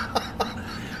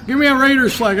 Give me a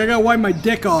Raiders flag. I gotta wipe my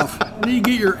dick off. I need to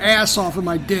get your ass off of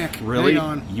my dick. Really? Hang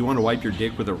on. You want to wipe your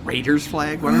dick with a Raiders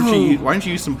flag? Why don't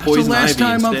you use some poison That's the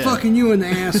last ivy time instead? I'm fucking you in the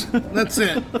ass. That's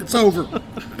it. It's over.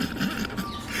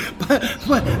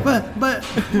 But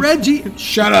Reggie,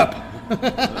 shut up.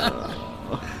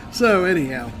 So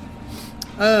anyhow,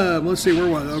 let's see where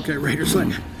was it? Okay, Raiders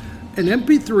flag. An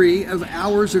MP3 of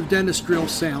hours of dentist drill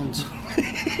sounds,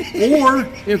 or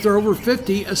if they're over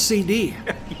 50, a CD.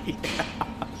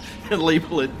 And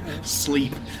label it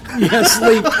sleep. Yeah,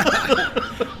 sleep.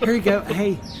 Here you go.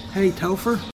 Hey,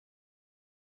 Topher.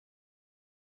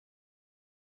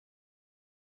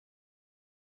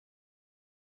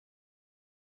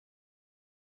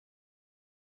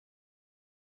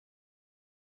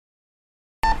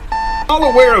 All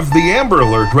aware of the Amber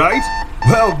Alert, right?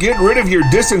 Well, get rid of your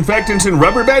disinfectants and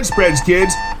rubber bedspreads,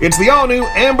 kids. It's the all-new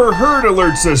Amber Heard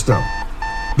Alert system.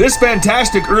 This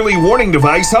fantastic early warning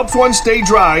device helps one stay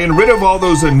dry and rid of all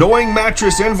those annoying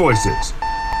mattress invoices.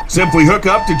 Simply hook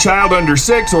up to Child Under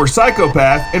 6 or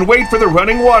Psychopath and wait for the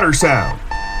running water sound.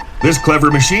 This clever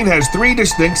machine has 3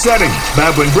 distinct settings: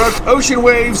 Babbling Brook, Ocean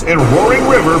Waves, and Roaring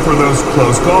River for those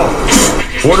close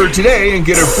calls. Order today and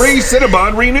get a free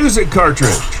Cinnabon Renews It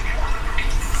cartridge.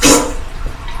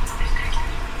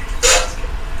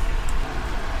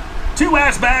 Two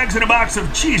ass bags and a box of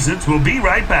Cheez-Its will be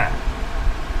right back.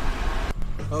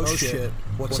 Oh shit.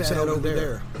 What's that over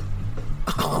there?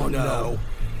 Oh no.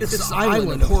 It's the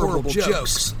island of horrible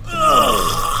jokes.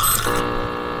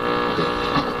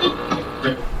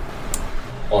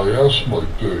 I asked my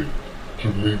date to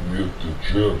meet me at the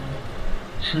gym.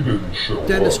 She didn't show up.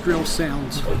 Dentistrial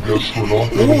sounds. I guess we're not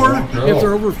going to Or, work out. if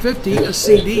they're over 50, a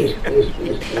CD.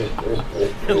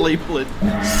 Label it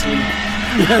sleep.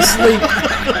 Yeah, sleep.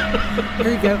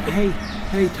 Here you go.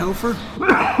 Hey, Topher.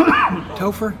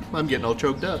 Topher. I'm getting all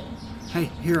choked up.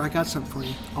 Hey, here, I got something for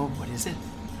you. Oh, what is it?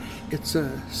 It's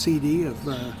a CD of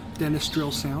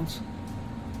Dentistrial sounds.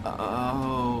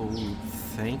 Oh,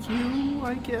 thank you,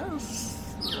 I guess.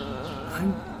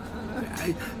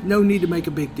 No need to make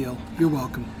a big deal. You're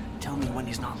welcome. Tell me when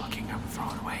he's not looking, I'm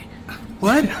throwing away.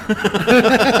 What?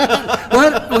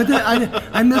 What?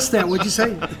 I missed that. What'd you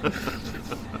say?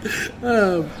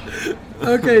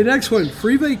 Okay, next one.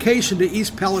 Free vacation to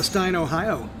East Palestine,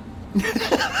 Ohio.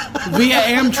 Via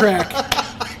Amtrak.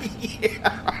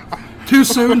 Too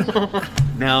soon?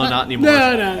 No, not anymore.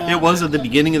 No. It was at the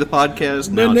beginning of the podcast.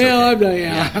 No, Now it's okay.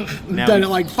 I've Now done we- it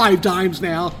like 5 times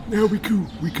now. Yeah, we cool.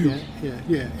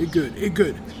 Yeah, it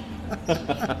good.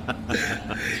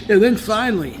 And then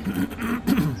finally,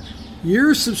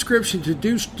 your subscription to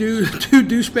Two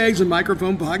Douchebags and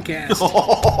Microphone Podcast.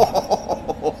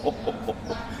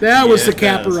 That was the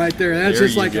capper Yes. right there. That's There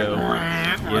just you like go.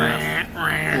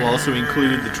 Yeah. We'll also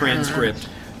include the transcript,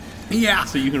 yeah.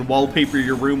 so you can wallpaper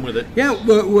your room with it. Yeah,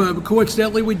 but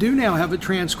coincidentally, we do now have a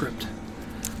transcript.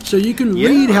 So you can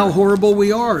read how horrible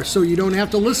we are, so you don't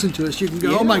have to listen to us. You can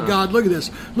go, oh my God, look at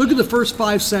this. Look at the first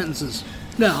 5 sentences.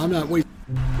 No, I'm not waiting.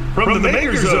 From the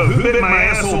makers of Who Bit My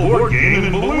Asshole board game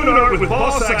and balloon art with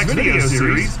Ball Sacks video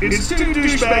series, it's 2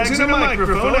 douchebags and a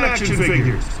microphone action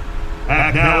figures.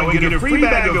 Act now and get a free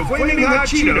bag of Flaming Hot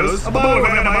Cheetos, a bottle of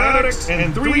antibiotics,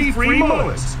 and 3 free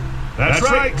mullets. That's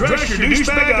right, dress your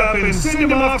douchebag up and send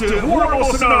him off to horrible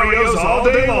scenarios all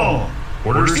day long.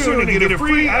 Order soon and get a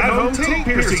free at-home tape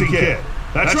piercing kit.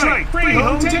 That's right, free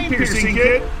home tape piercing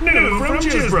kit, new from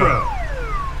Jizbro.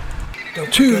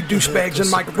 To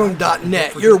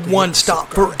douchebagsandmicrophone.net, your one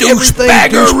stop for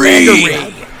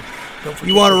douchebaggery.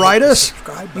 You want to write us?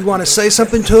 You want to say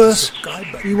something to us?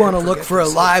 You want to look for a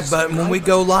live button. When we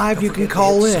go live, you can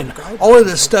call in. All of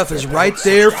this stuff is right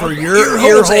there for your ear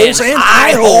holes and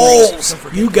eye holes.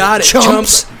 You got it,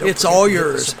 chumps. It's all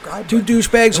yours. To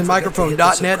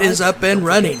douchebagsandmicrophone.net is up and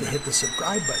running. Hit the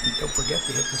subscribe button. Don't forget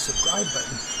to hit the subscribe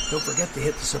button. Don't forget to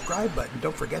hit the subscribe button.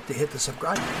 Don't forget to hit the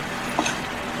subscribe button.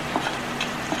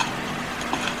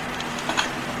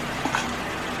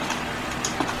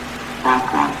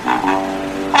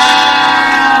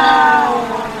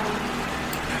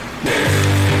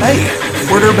 Hey,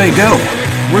 where'd everybody go?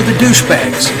 We're the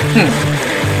douchebags.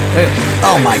 Hey,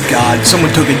 oh my God,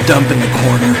 someone took a dump in the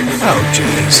corner. Oh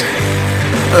jeez.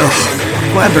 Ugh,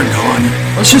 glad they're gone.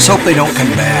 Let's just hope they don't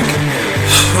come back.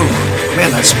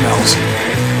 Man, that smells.